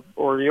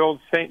or the old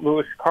St.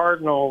 Louis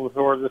Cardinals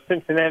or the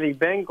Cincinnati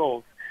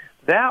Bengals,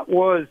 that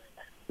was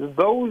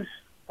those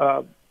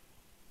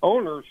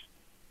owners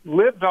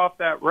lived off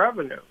that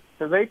revenue.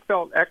 So they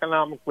felt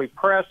economically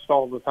pressed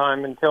all the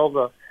time until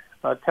the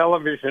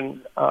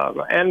television,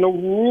 and the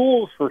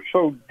rules were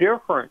so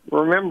different.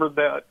 Remember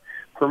that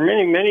for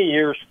many, many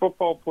years,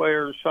 football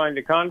players signed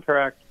a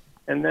contract,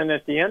 and then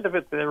at the end of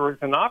it, there was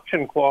an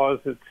option clause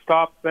that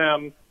stopped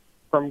them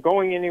from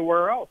going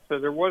anywhere else. So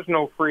there was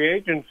no free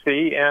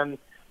agency, and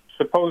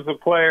suppose a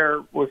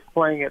player was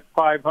playing at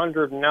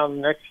 $500, and now the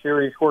next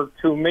year he's worth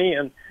 $2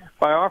 million.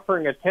 By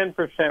offering a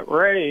 10%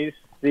 raise,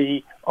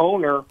 the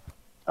owner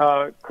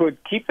could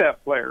keep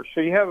that player.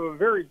 So you have a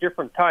very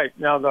different type.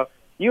 Now, the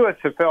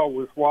USFL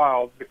was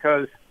wild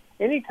because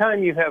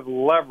anytime you have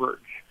leverage,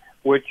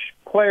 which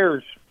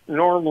players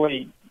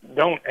normally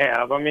don't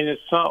have, I mean,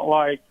 it's not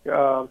like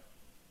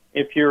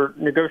if you're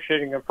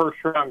negotiating a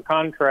first-round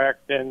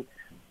contract and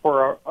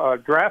for a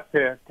draft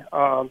pick,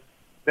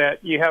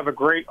 that you have a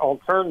great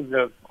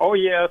alternative. Oh,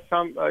 yes,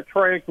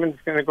 Troy Aikman's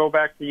going to go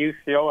back to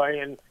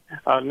UCLA and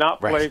not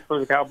play for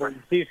the Cowboys.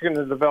 He's going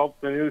to develop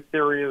the new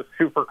theory of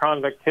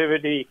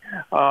superconductivity.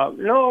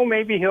 No,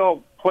 maybe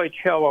he'll play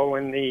cello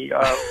in the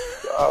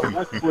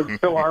Westwood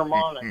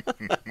Philharmonic.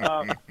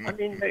 I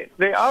mean,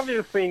 they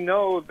obviously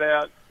know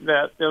that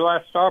their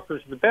last offer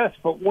is the best,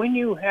 but when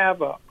you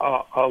have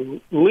a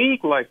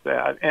league like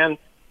that, and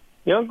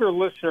younger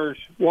listeners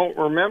won't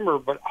remember,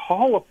 but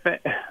Hall of Fame,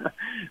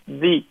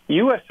 the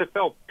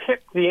USFL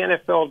picked the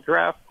NFL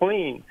draft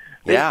clean.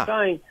 They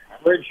signed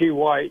Reggie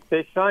White.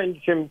 They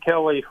signed Jim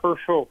Kelly,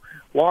 Herschel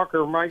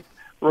Walker, Mike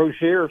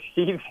Rozier,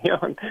 Steve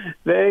Young.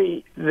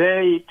 They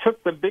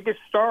took the biggest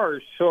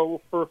stars.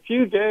 So for a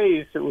few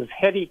days, it was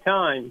heady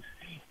times.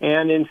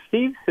 And in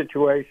Steve's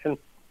situation,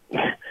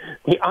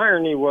 the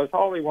irony was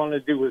all he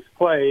wanted to do was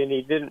play, and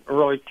he didn't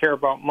really care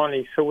about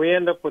money. So we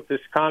end up with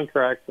this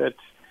contract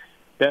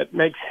that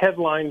makes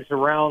headlines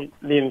around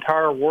the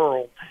entire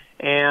world,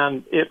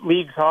 and it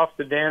leads off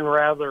the Dan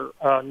Rather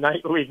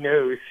nightly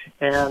news.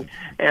 And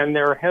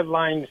there are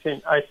headlines,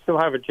 and I still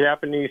have a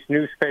Japanese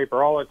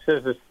newspaper. All it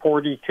says is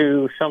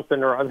 42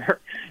 something or other.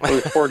 It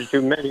was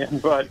 42 million,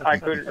 but I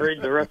couldn't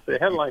read the rest of the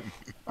headlines.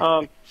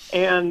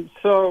 And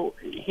so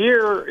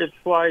here it's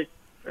like,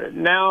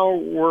 now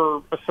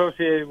we're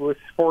associated with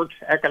sports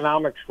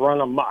economics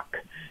run amok.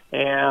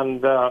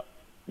 And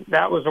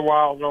that was a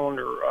wild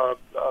owner of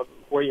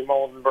William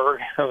Oldenburg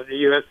of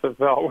the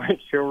USFL,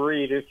 which you'll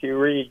read if you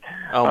read.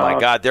 Oh, my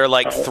God. They're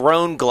like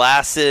thrown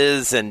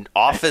glasses and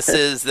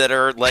offices that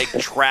are like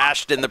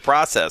trashed in the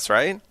process,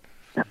 right?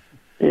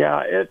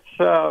 Yeah, it's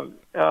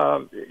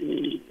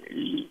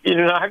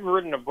I've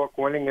written a book,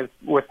 Winning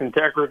with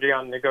Integrity,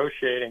 on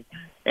negotiating,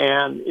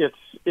 and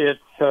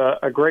it's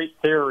a great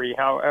theory.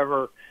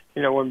 However,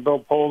 when Bill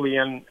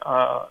Polian,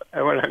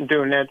 when I'm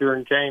doing Edgar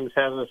and James,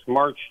 has us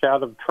marched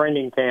out of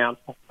training camp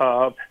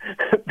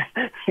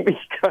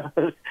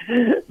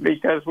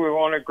because we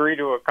won't agree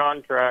to a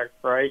contract,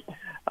 right?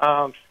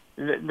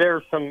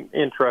 There's some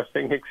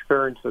interesting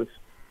experiences.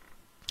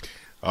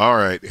 All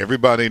right.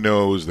 Everybody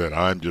knows that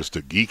I'm just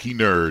a geeky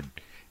nerd,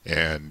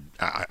 and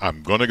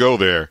I'm going to go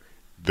there.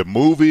 The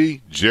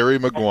movie Jerry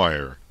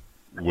Maguire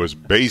was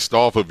based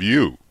off of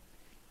you,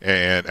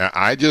 and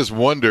I just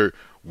wonder,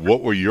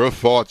 what were your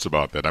thoughts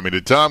about that? I mean,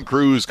 did Tom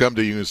Cruise come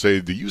to you and say,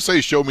 "Do you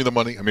say show me the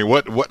money"? I mean,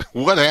 what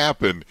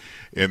happened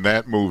in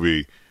that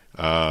movie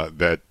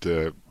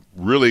that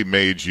really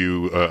made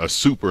you a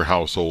super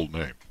household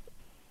name?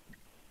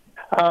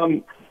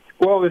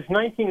 Well, it was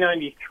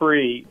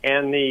 1993,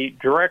 and the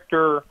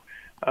director,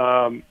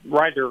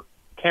 writer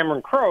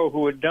Cameron Crowe,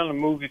 who had done a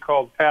movie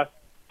called Fast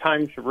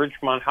Times at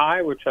Ridgemont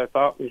High, which I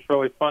thought was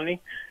really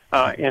funny,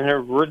 and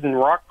had written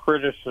rock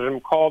criticism,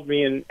 called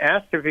me and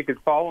asked if he could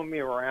follow me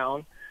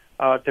around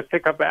to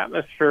pick up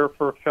atmosphere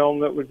for a film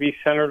that would be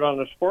centered on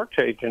a sports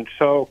agent.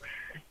 So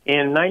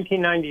in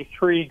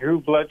 1993, Drew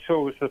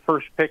Bledsoe was the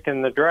first pick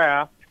in the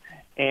draft,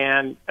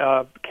 and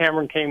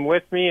Cameron came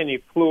with me, and he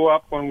flew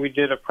up when we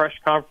did a press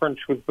conference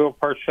with Bill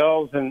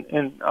Parcells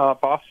in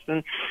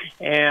Boston,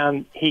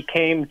 and he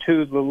came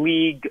to the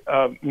league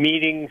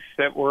meetings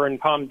that were in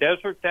Palm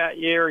Desert that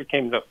year. He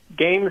came to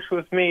games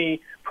with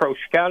me, pro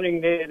scouting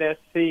day at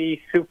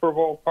SC, Super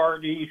Bowl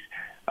parties,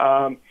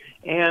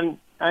 and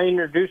I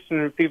introduced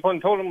him to people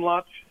and told him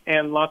lots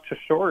of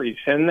stories.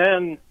 And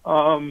then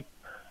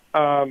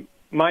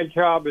my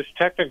job as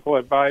technical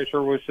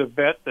advisor was to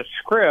vet the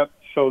script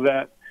so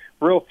that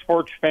real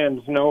sports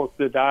fans know if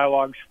the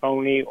dialogue's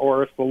phony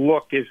or if the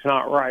look is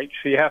not right.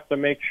 So you have to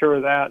make sure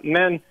of that. And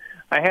then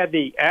I had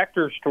the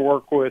actors to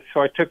work with, so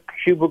I took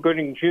Cuba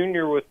Gooding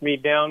Jr. with me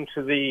down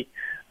to the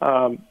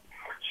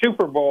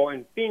Super Bowl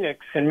in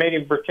Phoenix and made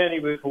him pretend he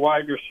was a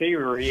wide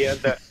receiver. He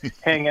had to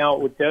hang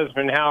out with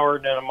Desmond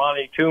Howard and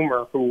Amani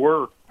Toomer, who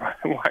were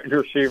wide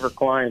receiver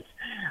clients,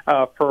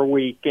 for a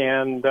week.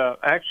 And I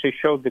actually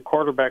showed the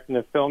quarterback in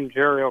the film,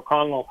 Jerry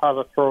O'Connell, how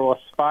to throw a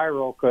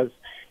spiral because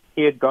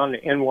he had gone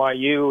to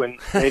NYU and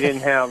they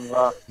didn't have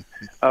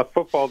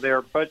football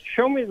there. But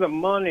show me the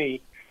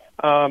money.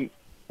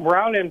 We're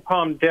out in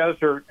Palm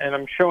Desert, and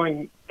I'm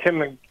showing Tim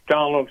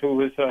McDonald, who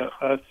was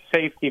a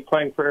safety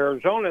playing for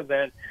Arizona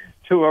then,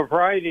 to a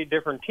variety of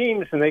different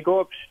teams, and they go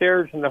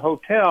upstairs in the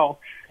hotel,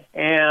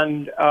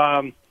 and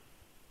Lou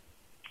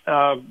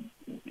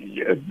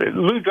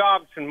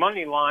Dobbs and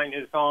Moneyline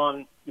is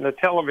on the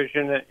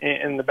television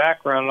in the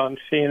background on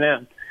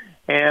CNN.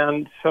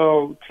 And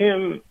so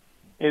Tim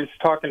is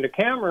talking to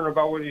Cameron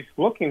about what he's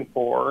looking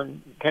for,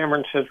 and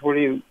Cameron says, what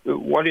is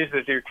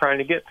it you're trying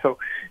to get? So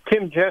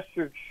Tim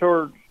gestures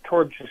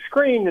towards the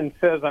screen and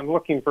says, I'm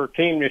looking for a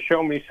team to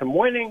show me some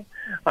winning.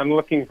 I'm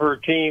looking for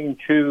a team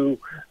to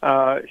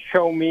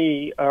show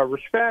me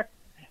respect.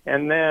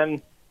 And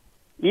then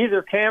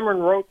either Cameron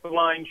wrote the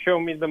line, show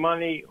me the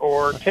money,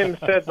 or Tim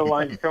said the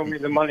line, show me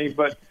the money,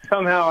 but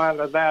somehow out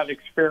of that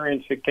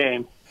experience it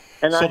came.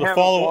 And so I haven't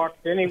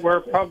walked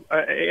anywhere.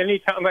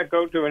 Anytime I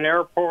go to an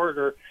airport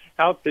or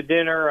out to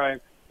dinner, I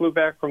flew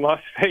back from Las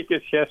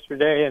Vegas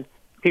yesterday, and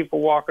people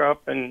walk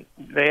up and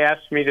they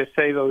ask me to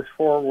say those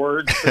 4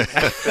 words.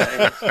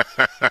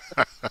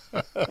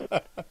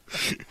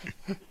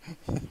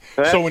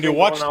 So when you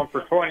watch, going on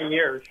for 20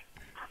 years,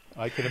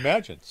 I can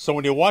imagine. So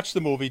when you watch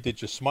the movie,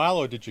 did you smile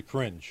or did you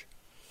cringe?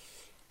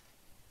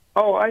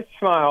 Oh, I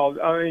smiled.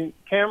 I mean,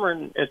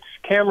 it's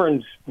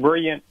Cameron's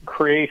brilliant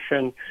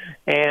creation,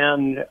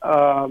 and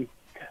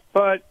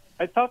but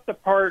I thought the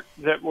part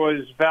that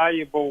was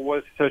valuable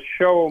was to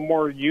show a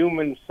more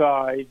human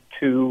side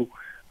to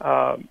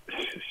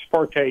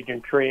sports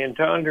agentry, and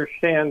to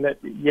understand that,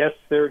 yes,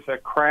 there's a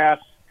crass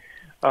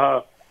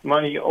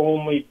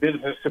money-only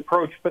business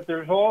approach, but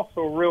there's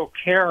also real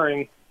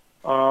caring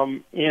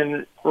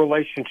in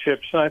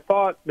relationships. And I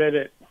thought that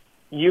it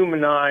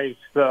humanized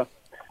the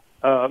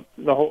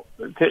whole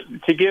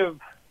to give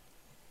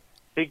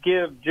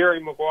Jerry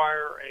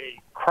Maguire a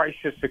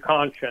crisis of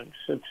conscience.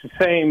 It's the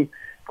same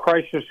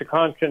crisis of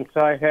conscience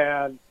I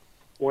had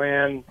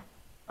when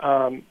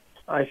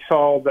I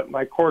saw that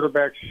my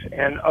quarterbacks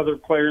and other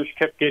players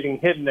kept getting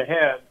hit in the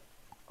head,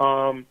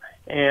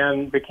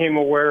 and became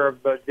aware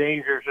of the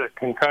dangers of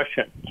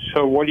concussion.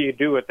 So what do you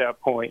do at that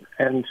point?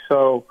 And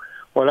so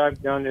what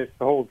I've done is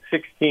to hold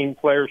 16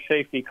 player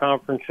safety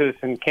conferences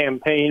and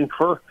campaign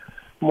for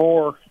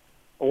more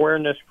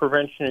awareness,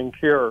 prevention, and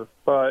cure.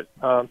 But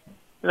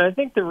and I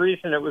think the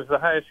reason it was the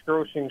highest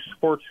grossing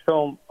sports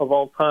film of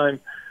all time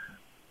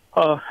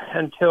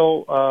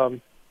until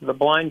The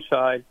Blind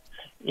Side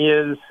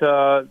is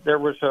there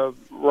was a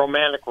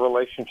romantic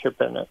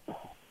relationship in it.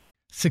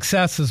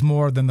 Success is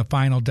more than the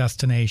final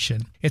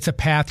destination. It's a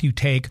path you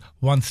take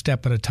one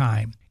step at a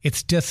time.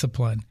 It's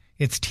discipline,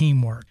 it's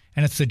teamwork,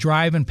 and it's the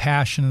drive and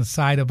passion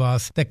inside of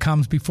us that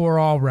comes before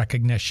all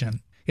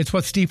recognition. It's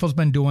what Stifel's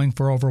been doing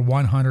for over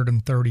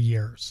 130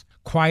 years.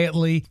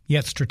 Quietly,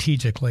 yet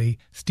strategically,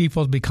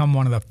 Stifel's become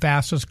one of the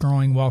fastest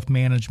growing wealth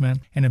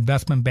management and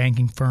investment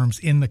banking firms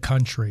in the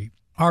country.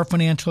 Our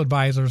financial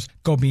advisors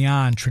go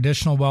beyond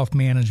traditional wealth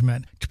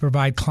management to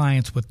provide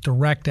clients with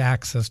direct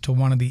access to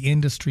one of the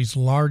industry's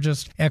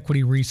largest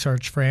equity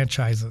research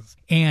franchises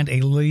and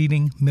a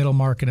leading middle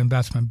market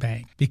investment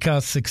bank,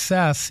 because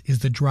success is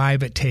the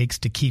drive it takes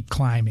to keep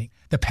climbing,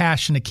 the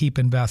passion to keep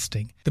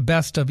investing, the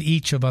best of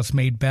each of us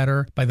made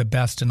better by the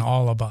best in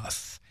all of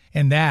us.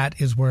 And that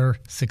is where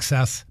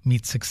success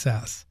meets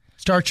success.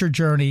 Start your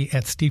journey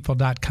at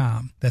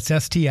Stifel.com. That's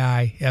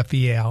Stifel.com.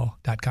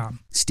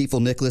 Stifel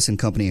Nicholas and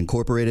Company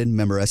Incorporated,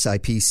 member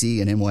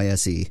SIPC and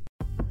NYSE.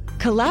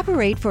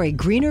 Collaborate for a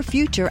greener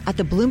future at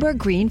the Bloomberg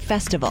Green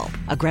Festival,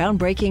 a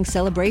groundbreaking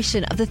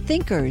celebration of the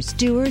thinkers,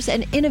 doers,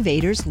 and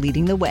innovators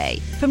leading the way.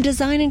 From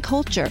design and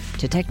culture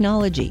to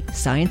technology,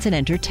 science, and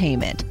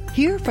entertainment.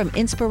 Hear from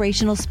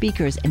inspirational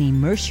speakers and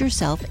immerse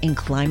yourself in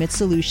climate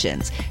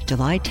solutions.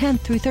 July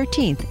 10th through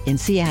 13th in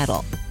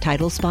Seattle.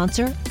 Title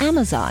sponsor,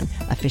 Amazon.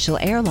 Official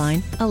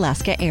airline,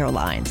 Alaska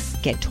Airlines.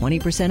 Get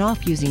 20%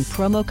 off using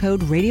promo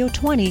code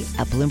Radio20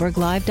 at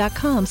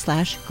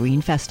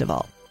BloombergLive.com/Green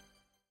Festival.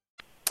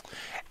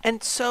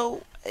 And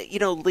so,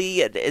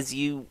 Lee, as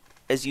you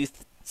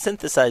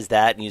synthesize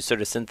that, and you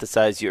sort of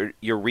synthesize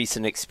your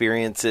recent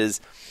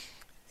experiences,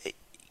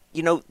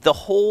 the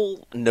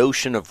whole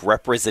notion of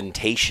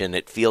representation,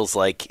 it feels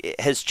like,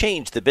 it has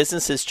changed. The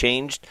business has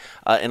changed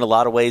in a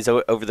lot of ways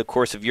over the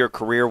course of your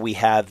career. We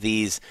have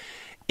these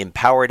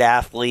empowered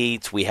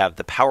athletes. We have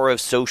the power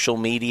of social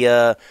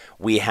media.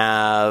 We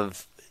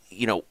have,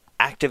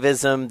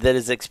 activism that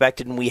is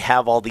expected, and we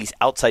have all these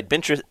outside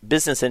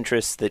business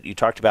interests that you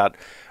talked about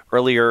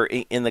earlier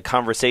in the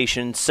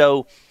conversation.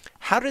 So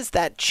how does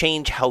that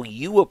change how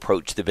you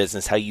approach the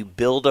business, how you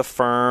build a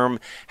firm,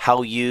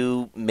 how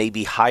you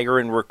maybe hire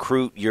and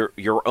recruit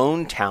your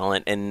own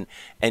talent and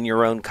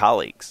your own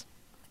colleagues?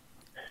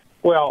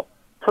 Well,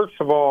 first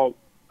of all,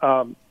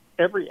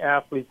 every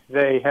athlete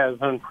today has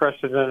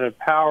unprecedented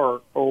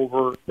power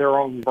over their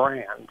own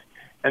brand.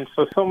 And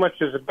so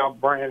much is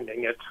about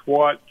branding. It's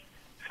what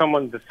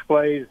someone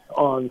displays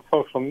on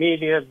social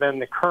media. Then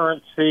the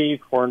currency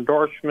for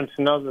endorsements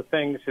and other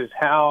things is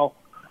how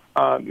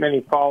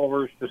many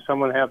followers does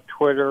someone have,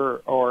 Twitter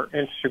or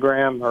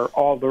Instagram or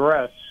all the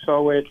rest.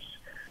 So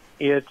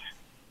it's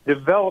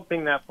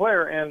developing that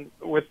player, and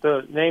with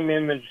the name,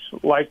 image,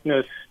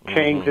 likeness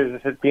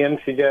changes at the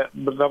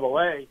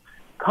NCAA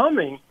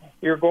coming,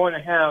 you're going to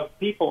have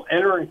people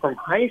entering from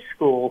high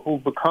school who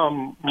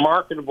become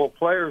marketable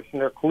players in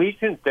their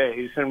collegiate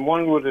days, and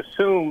one would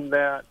assume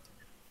that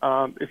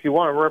if you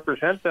want to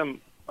represent them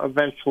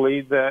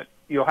eventually, that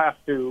you'll have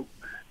to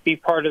be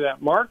part of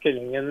that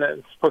marketing, and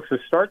that's supposed to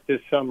start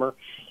this summer.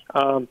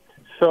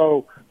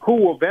 So who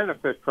will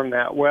benefit from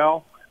that?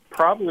 Well,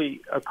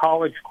 probably a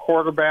college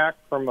quarterback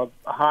from a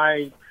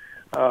high-profile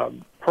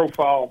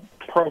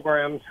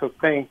program, so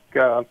think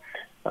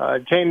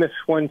Jameis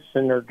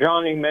Winston or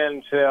Johnny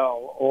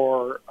Manziel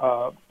or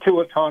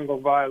Tua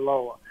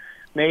Tagovailoa.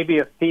 Maybe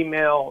a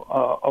female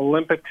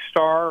Olympic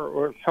star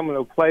or someone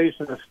who plays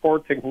in the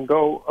sport that can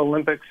go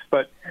Olympics,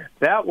 but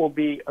that will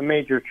be a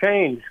major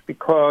change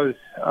because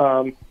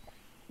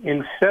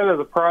instead of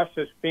the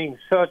process being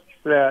such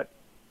that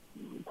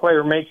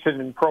player makes it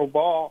in pro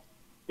ball,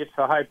 it's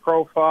a high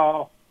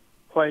profile,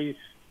 plays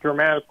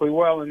dramatically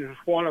well, and is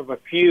one of a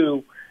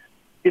few.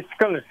 It's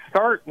going to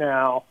start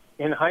now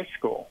in high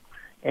school,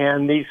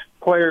 and these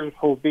players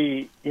will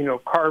be,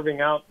 carving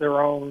out their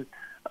own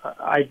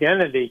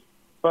identity.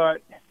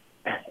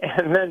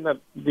 And then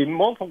the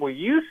multiple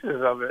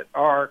uses of it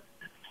are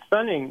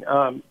stunning.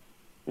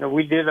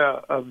 We did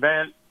a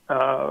event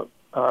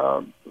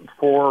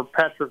for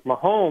Patrick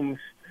Mahomes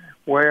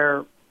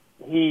where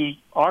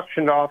he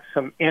auctioned off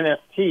some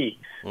NFTs.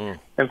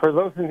 And for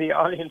those in the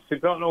audience who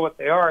don't know what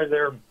they are,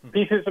 they're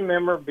pieces of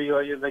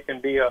memorabilia. They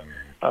can be a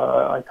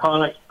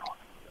iconic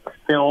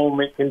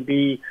film, it can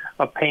be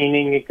a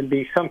painting, it can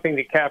be something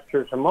that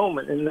captures a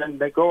moment. And then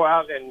they go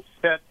out in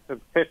sets of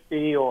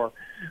 50 or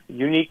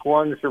unique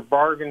ones are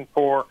bargained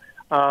for.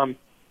 And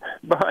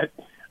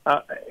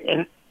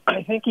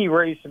I think he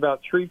raised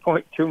about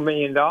 $3.2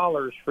 million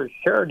for his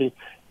charity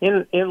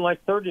in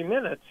like 30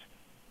 minutes.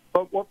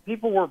 But what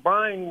people were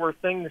buying were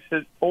things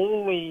that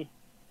only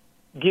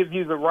give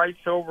you the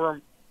rights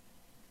over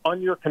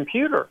on your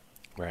computer.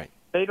 Right.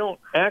 They don't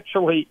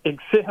actually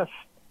exist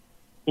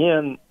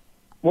in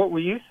what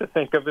we used to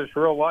think of as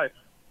real life.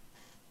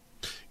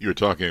 You're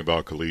talking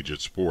about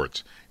collegiate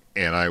sports,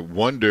 and I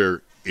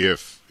wonder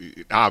if,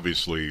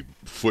 obviously,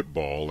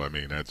 football, I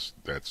mean, that's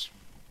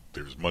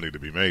there's money to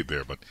be made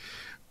there, but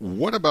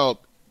what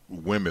about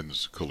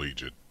women's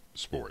collegiate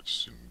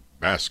sports, and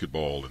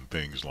basketball and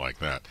things like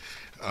that?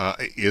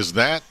 Is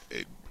that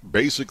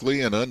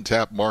basically an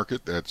untapped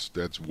market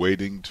that's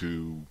waiting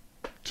to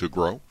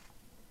grow?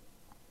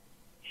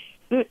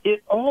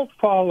 It all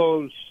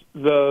follows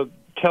the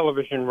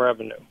television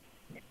revenue.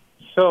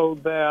 So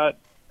that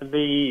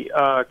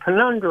the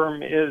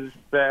conundrum is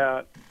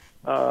that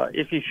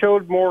if you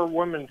showed more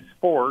women's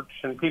sports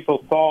and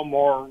people saw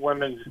more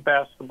women's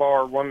basketball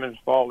or women's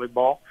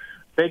volleyball,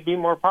 they'd be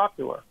more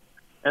popular.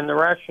 And the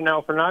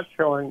rationale for not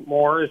showing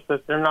more is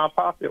that they're not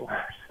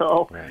popular.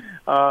 So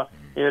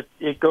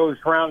it goes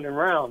round and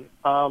round.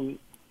 But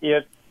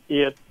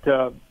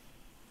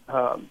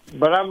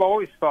I've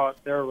always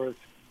thought there was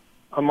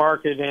a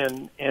market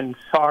in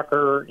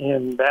soccer,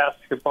 in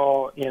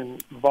basketball, in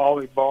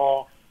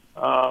volleyball,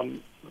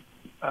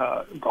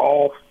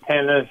 golf,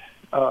 tennis,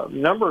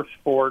 number of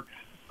sports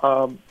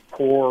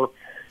for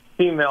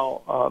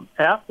female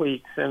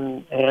athletes,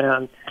 and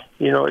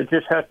it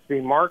just has to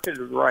be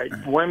marketed right.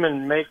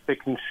 Women make the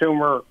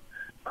consumer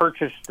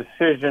purchase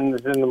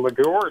decisions in the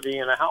majority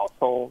in a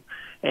household,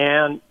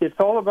 and it's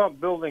all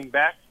about building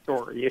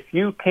backstory. If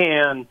you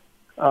can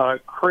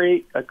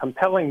create a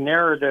compelling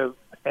narrative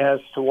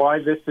as to why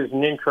this is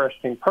an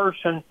interesting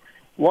person,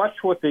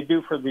 watch what they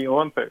do for the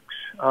Olympics.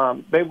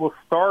 They will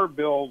star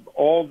build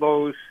all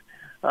those.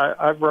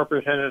 I've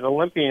represented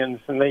Olympians,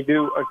 and they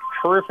do a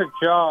terrific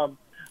job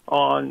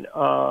on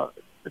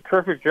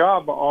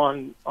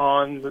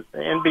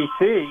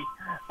NBC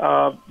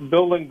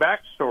building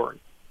backstory.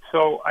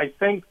 So I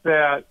think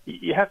that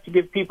you have to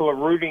give people a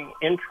rooting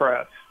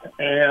interest,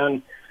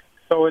 and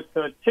so it's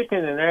a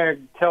chicken and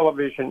egg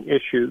television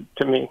issue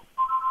to me.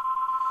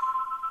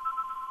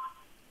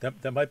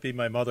 That might be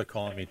my mother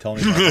calling me,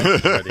 telling me my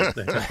ready.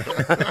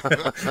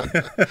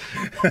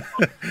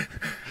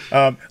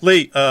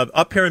 Lee,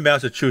 up here in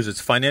Massachusetts,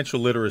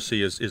 financial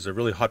literacy is a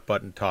really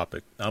hot-button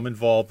topic. I'm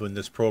involved in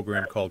this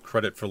program called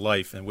Credit for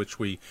Life, in which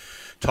we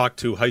talk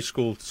to high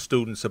school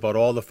students about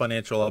all the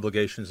financial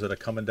obligations that are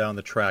coming down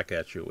the track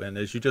at you. And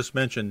as you just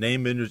mentioned,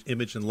 name,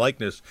 image, and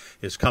likeness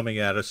is coming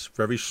at us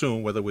very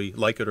soon, whether we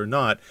like it or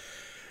not.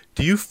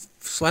 Do you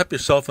slap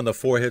yourself on the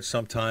forehead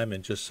sometime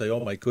and just say,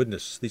 oh, my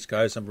goodness, these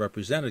guys I'm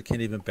represented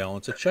can't even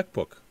balance a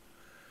checkbook?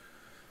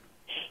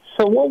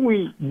 So what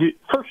we do,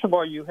 first of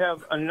all, you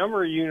have a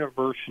number of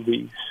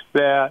universities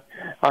that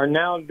are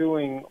now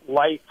doing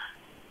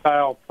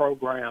lifestyle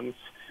programs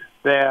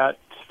that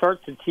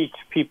start to teach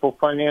people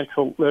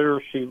financial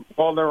literacy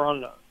while they're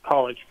on the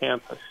college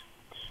campus.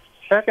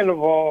 Second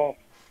of all,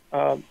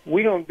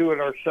 we don't do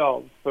it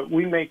ourselves, but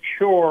we make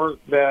sure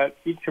that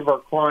each of our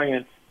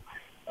clients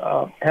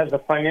has a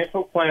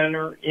financial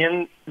planner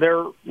in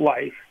their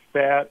life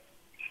that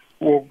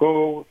will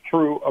go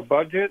through a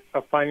budget,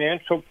 a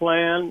financial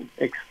plan,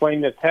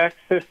 explain the tax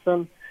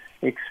system,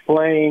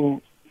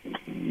 explain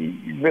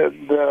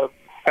the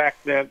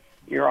fact that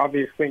you're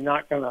obviously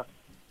not going to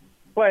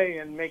play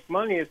and make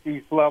money at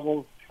these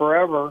levels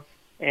forever.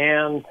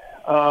 And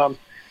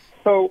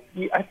so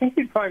I think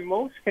you'd find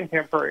most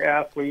contemporary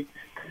athletes,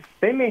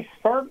 they may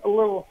start a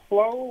little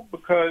slow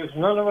because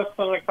none of us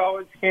on a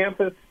college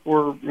campus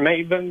were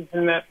mavens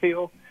in that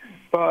field,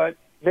 but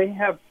they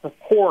have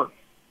support.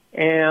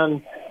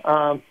 And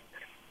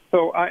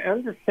so I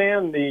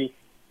understand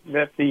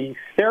that the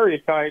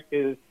stereotype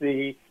is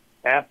the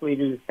athlete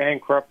who's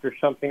bankrupt or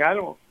something. I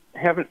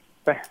haven't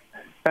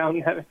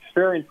found that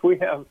experience. We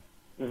have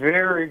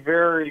very,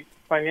 very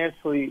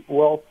financially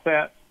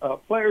well-set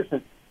players.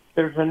 And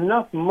there's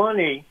enough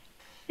money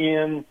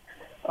in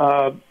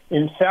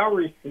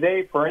salaries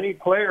today for any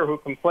player who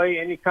can play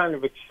any kind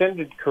of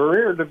extended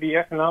career to be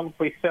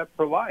economically set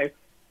for life.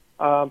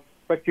 But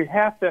you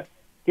have to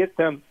get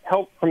them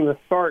help from the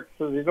start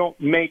so they don't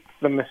make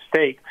the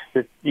mistakes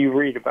that you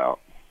read about.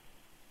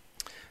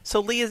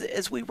 So, Lee,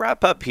 as we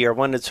wrap up here, I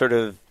want to sort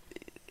of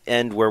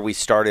end where we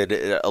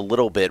started a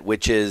little bit,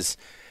 which is,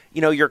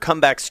 your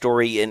comeback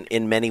story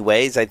in many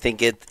ways. I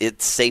think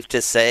it's safe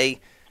to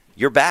say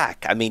you're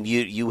back. I mean,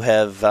 you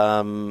have,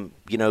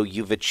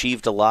 you've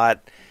achieved a lot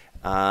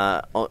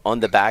on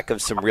the back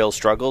of some real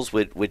struggles,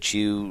 which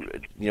you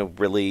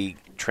really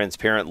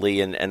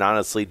transparently and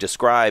honestly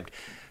described.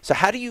 So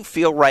how do you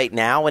feel right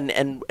now,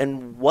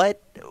 and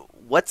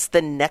what's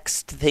the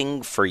next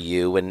thing for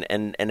you,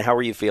 and how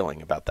are you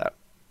feeling about that?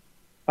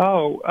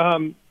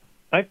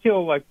 I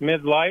feel like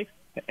midlife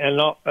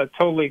and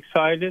totally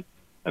excited.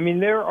 I mean,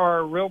 there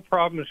are real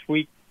problems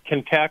we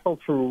can tackle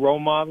through role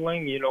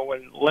modeling. You know,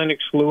 when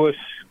Lennox Lewis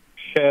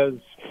says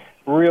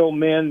real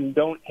men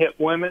don't hit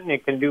women,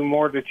 it can do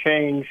more to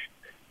change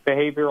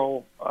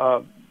behavioral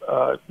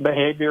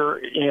behavior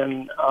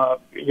in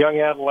young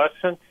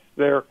adolescents.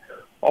 There's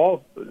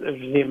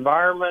the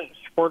environment,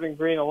 Sporting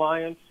Green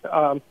Alliance,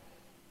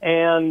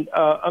 and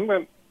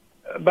I'm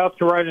about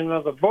to write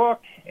another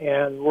book,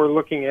 and we're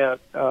looking at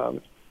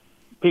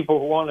people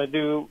who want to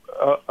do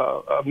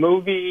a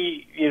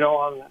movie, you know,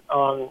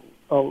 on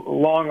a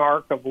long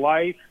arc of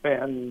life,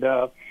 and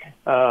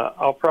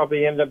I'll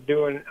probably end up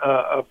doing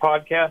a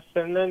podcast.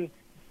 And then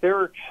there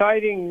are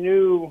exciting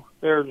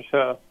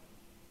there's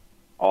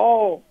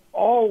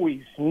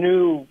always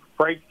new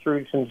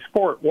breakthroughs in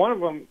sport. One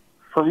of them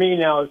for me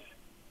now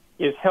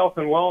is health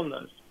and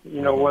wellness.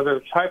 You know, whether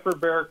it's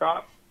hyperbaric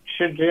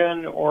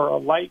oxygen or a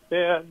light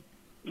bed,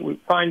 we're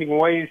finding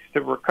ways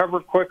to recover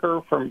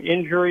quicker from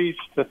injuries,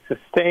 to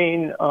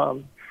sustain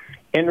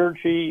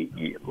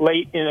energy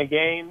late in a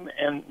game,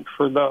 and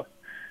for the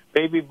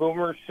baby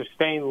boomers,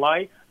 sustain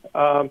life.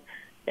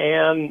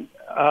 And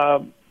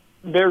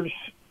there's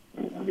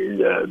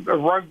a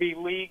rugby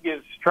league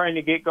is trying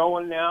to get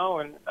going now,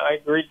 and I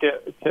agreed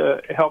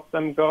to help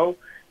them go.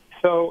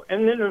 So,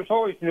 and then there's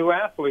always new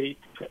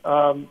athletes.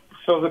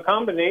 So the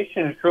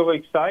combination is really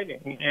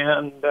exciting,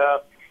 and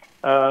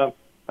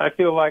I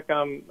feel like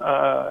I'm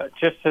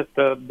just at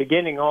the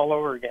beginning all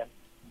over again.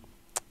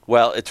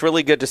 Well, it's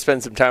really good to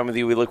spend some time with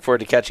you. We look forward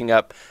to catching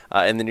up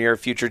in the near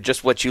future.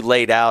 Just what you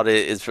laid out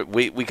is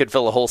we could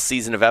fill a whole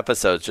season of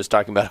episodes just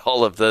talking about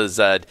all of those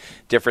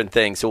different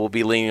things. So we'll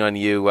be leaning on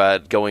you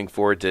going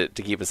forward to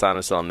keep us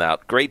honest on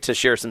that. Great to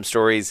share some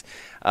stories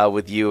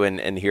with you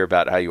and hear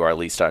about how you are,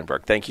 Lee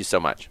Steinberg. Thank you so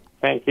much.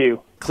 Thank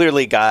you.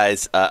 Clearly,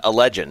 guys, a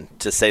legend,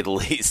 to say the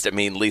least. I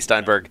mean, Lee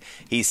Steinberg,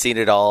 he's seen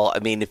it all. I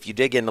mean, if you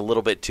dig in a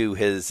little bit to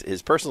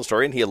his personal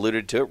story, and he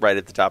alluded to it right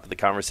at the top of the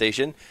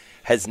conversation,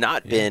 has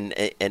not been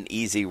an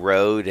easy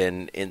road,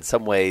 and in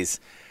some ways,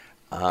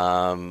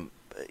 not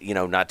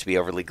to be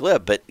overly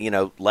glib, but,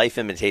 life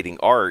imitating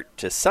art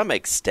to some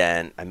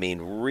extent, I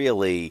mean,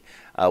 really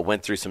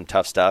went through some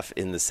tough stuff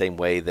in the same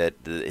way that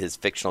his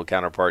fictional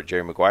counterpart,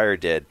 Jerry Maguire,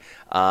 did,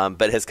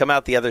 but has come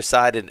out the other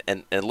side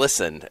and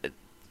listen,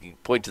 you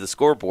point to the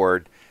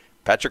scoreboard,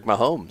 Patrick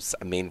Mahomes,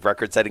 I mean,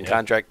 record-setting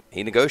contract,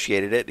 he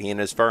negotiated it, he and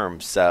his firm,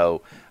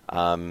 so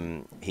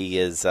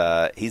he's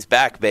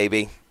back,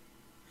 baby.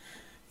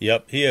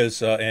 Yep, he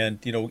is, and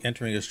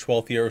entering his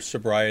 12th year of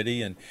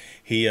sobriety, and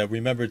he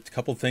remembered a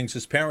couple of things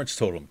his parents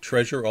told him: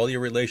 treasure all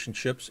your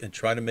relationships and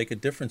try to make a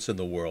difference in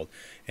the world.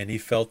 And he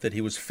felt that he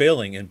was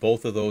failing in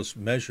both of those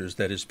measures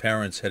that his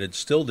parents had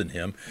instilled in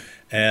him,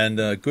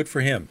 and good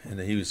for him. And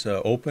he was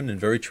open and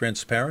very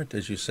transparent,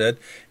 as you said,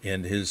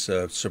 in his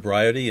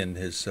sobriety and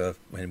his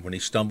and when he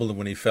stumbled and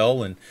when he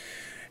fell, and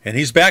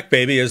he's back,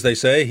 baby, as they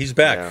say. He's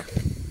back.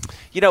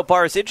 Yeah.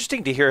 Bar, it's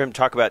interesting to hear him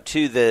talk about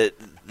too the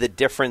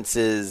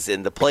differences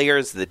in the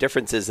players, the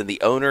differences in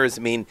the owners.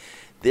 I mean,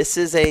 this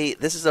is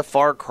a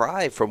far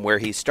cry from where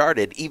he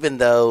started, even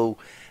though,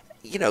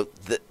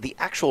 the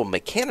actual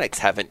mechanics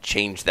haven't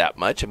changed that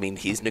much. I mean,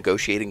 he's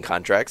negotiating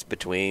contracts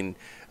between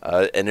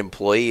an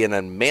employee and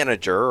a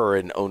manager or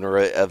an owner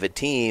of a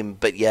team,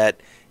 but yet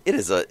it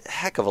is a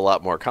heck of a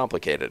lot more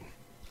complicated.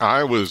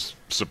 I was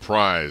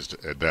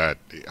surprised at that,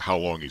 how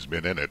long he's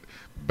been in it,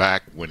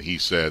 back when he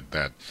said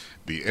that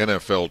the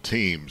NFL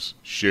teams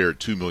shared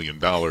 $2 million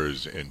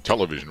in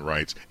television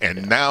rights,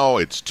 and now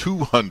it's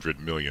 $200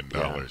 million.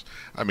 Yeah.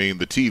 I mean,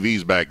 the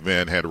TVs back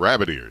then had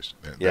rabbit ears.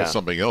 That's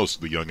something else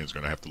the youngin's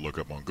going to have to look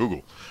up on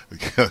Google,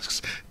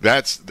 because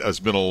he's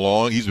been a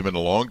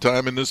long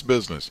time in this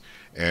business,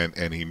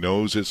 and he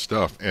knows his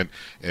stuff. And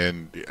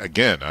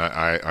again,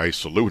 I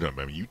salute him.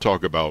 I mean, you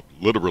talk about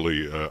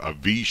literally a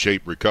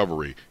V-shaped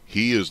recovery.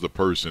 He is the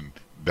person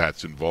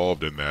that's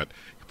involved in that,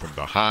 from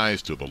the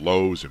highs to the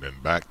lows and then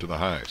back to the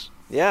highs.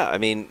 Yeah, I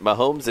mean,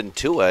 Mahomes and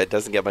Tua, it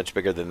doesn't get much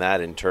bigger than that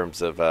in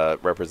terms of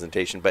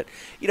representation. But,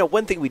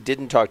 one thing we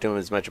didn't talk to him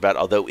as much about,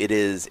 although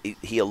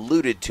he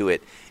alluded to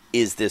it,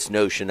 is this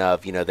notion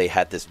of, they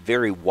had this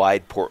very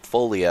wide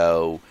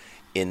portfolio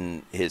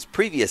in his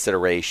previous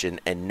iteration,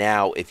 and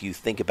now if you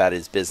think about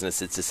his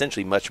business, it's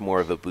essentially much more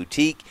of a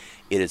boutique.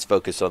 It is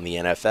focused on the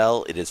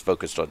NFL. It is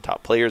focused on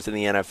top players in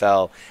the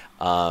NFL.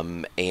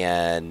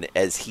 And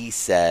as he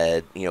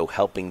said,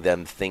 helping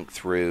them think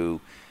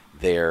through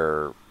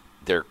their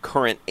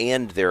current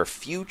and their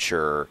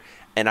future.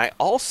 And I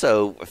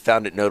also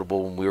found it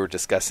notable when we were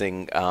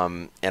discussing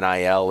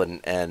NIL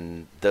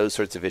and those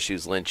sorts of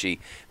issues, Lynchy,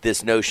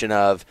 this notion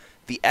of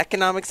the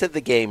economics of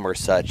the game are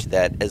such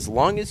that as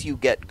long as you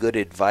get good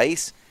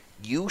advice,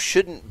 you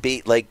shouldn't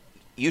be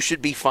you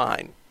should be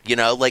fine.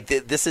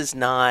 This is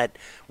not,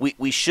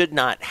 we should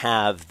not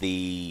have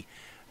the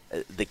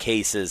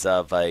cases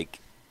of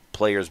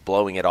players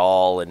blowing it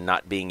all and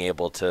not being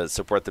able to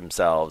support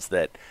themselves,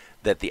 that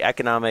the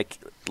economic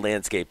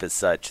landscape is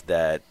such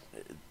that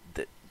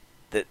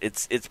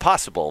it's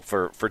possible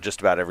for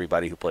just about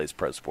everybody who plays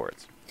pro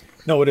sports.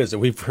 No, it is.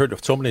 We've heard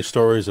of so many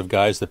stories of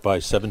guys that buy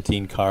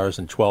 17 cars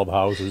and 12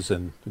 houses,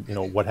 and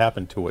what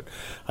happened to it.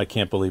 I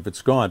can't believe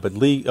it's gone. But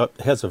Lee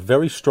has a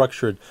very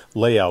structured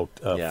layout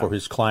for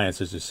his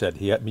clients, as you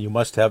said. You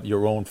must have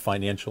your own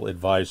financial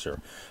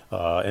advisor,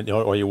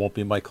 or you won't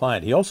be my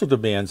client. He also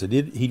demands that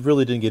he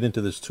really didn't get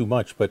into this too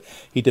much, but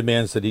he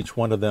demands that each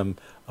one of them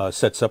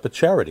sets up a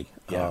charity,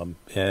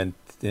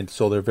 and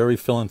so they're very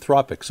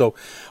philanthropic. So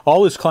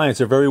all his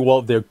clients are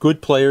they're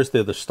good players,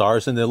 they're the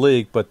stars in their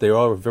league, but they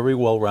are very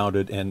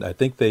well-rounded, and I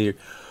think they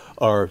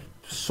are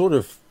sort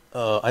of,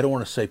 I don't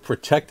want to say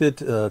protected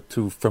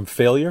from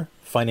failure,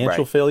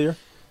 financial failure,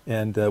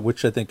 and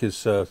which I think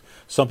is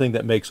something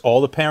that makes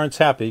all the parents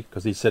happy,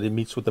 because he said he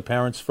meets with the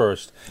parents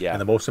first, and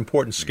the most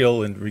important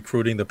skill in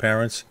recruiting the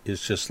parents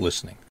is just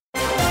listening.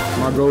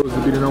 My goal is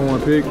to be the number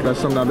one pick. That's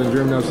something I've been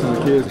dreaming of since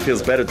a kid. It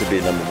feels better to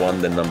be number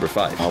one than number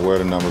 5. I wear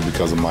the number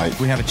because of Mike.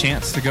 We have a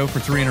chance to go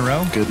for 3 in a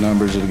row. Good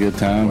numbers at a good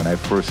time. When I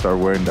first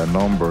started wearing that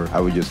number, I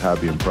was just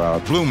happy and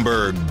proud.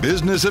 Bloomberg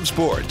Business of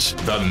Sports,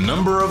 the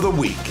number of the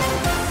week.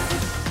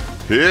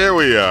 Here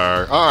we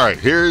are. All right,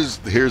 here's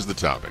the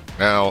topic.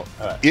 Now,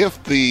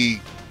 if the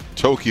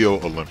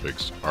Tokyo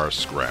Olympics are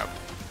scrapped,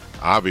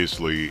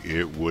 obviously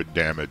it would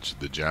damage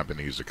the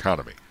Japanese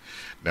economy.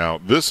 Now,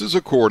 this is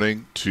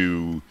according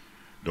to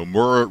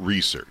Nomura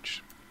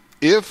Research.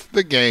 If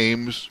the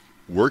games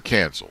were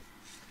canceled,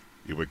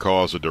 it would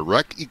cause a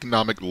direct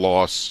economic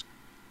loss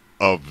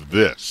of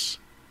this.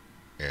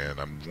 And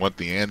I want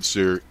the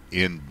answer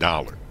in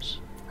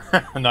dollars.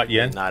 Not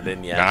yen? Not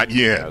in yen. Not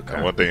yen. Okay.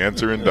 I want the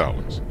answer in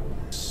dollars.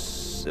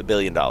 $1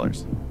 billion.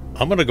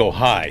 I'm going to go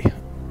high.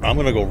 I'm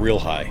going to go real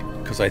high,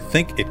 because I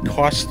think it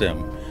cost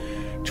them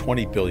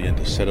 $20 billion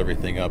to set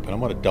everything up, and I'm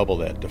going to double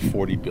that to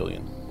 $40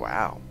 billion.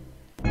 Wow.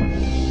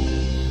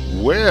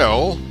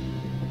 Well,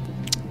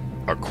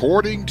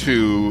 according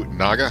to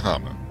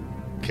Nagahama,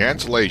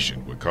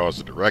 cancellation would cause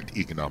a direct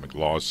economic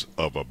loss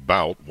of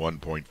about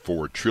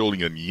 1.4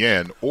 trillion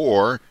yen,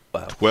 or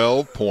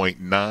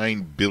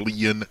 $12.9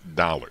 billion.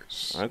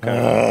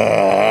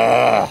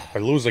 Okay. I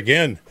lose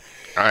again.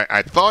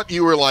 I thought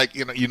you were like,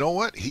 you know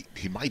what?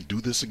 He might do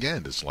this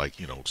again. It's like,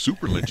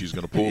 Super Lynchy's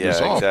going to pull this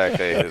off.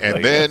 Exactly. And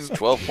like, then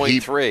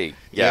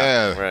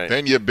 12.3. Right.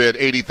 Then you bid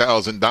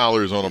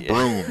 $80,000 on a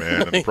broom,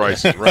 man, and the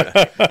price is right.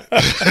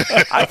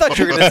 I thought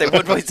you were going to say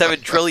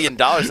 $1.7 trillion,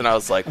 and I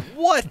was like,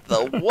 what?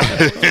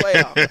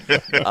 Way off.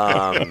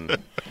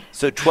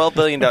 So $12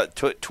 billion,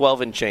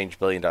 12 and change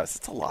 $billion.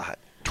 That's a lot.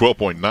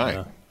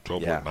 12.9.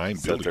 12.9 billion.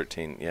 So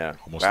 13. Yeah.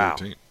 Almost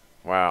 13.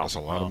 Wow. That's a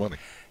lot of money.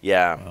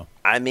 Yeah. Wow.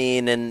 I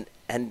mean, and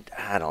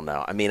I don't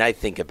know. I mean, I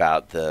think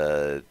about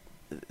there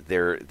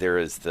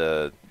is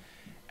the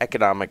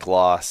economic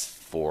loss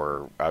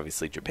for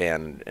obviously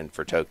Japan and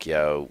for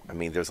Tokyo. I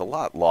mean, there's a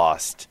lot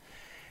lost.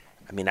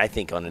 I mean, I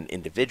think on an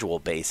individual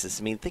basis.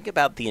 I mean, think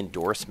about the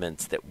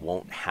endorsements that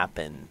won't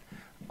happen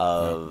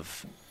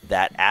of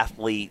that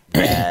athlete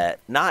that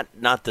not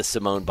the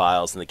Simone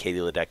Biles and the Katie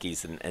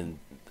Ledeckis and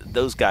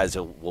those guys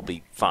will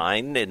be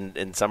fine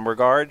in some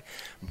regard,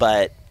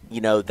 but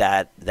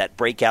that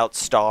breakout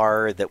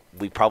star that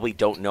we probably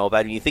don't know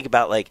about. And you think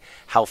about like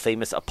how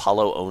famous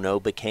Apollo Ono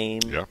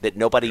became, that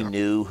nobody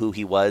knew who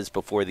he was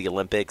before the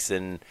Olympics,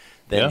 and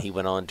then he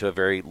went on to a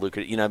very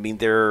lucrative. I mean,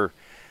 there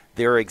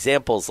are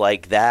examples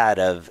like that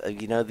of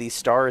these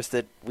stars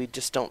that we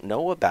just don't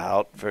know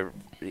about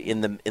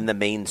in the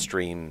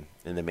mainstream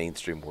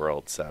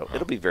world. So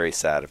it'll be very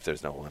sad if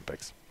there's no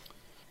Olympics.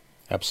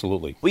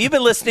 Absolutely. Well, you've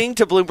been listening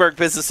to Bloomberg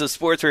Business of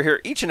Sports. We're here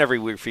each and every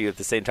week for you at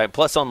the same time,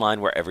 plus online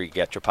wherever you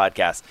get your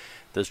podcasts.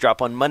 Those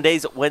drop on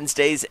Mondays,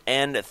 Wednesdays,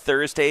 and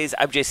Thursdays.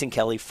 I'm Jason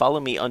Kelly. Follow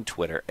me on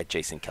Twitter at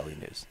Jason Kelly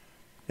News.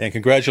 And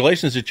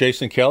congratulations to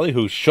Jason Kelly,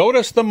 who showed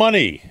us the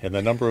money in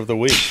the number of the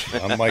week.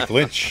 I'm Mike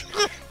Lynch.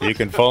 You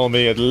can follow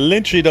me at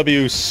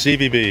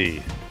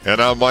LynchyWCVB. And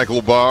I'm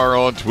Michael Barr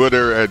on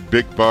Twitter at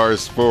Big Bar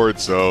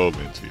Sports. Oh,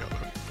 Lynchy.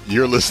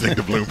 You're listening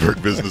to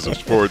Bloomberg Business of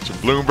Sports from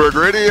Bloomberg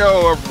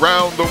Radio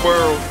around the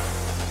world.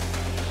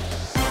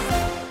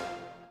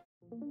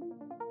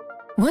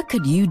 What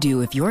could you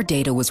do if your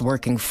data was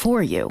working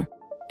for you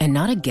and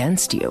not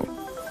against you?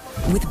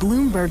 With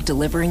Bloomberg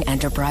delivering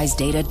enterprise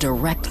data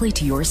directly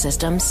to your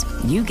systems,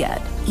 you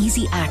get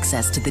easy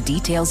access to the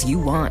details you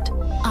want,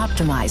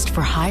 optimized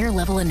for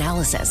higher-level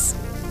analysis,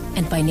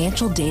 and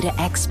financial data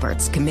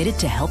experts committed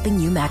to helping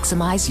you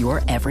maximize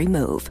your every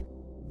move.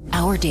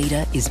 Our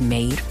data is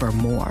made for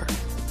more,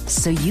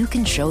 so you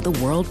can show the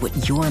world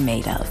what you're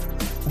made of.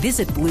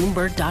 Visit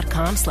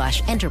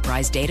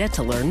Bloomberg.com/enterprise data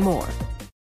to learn more.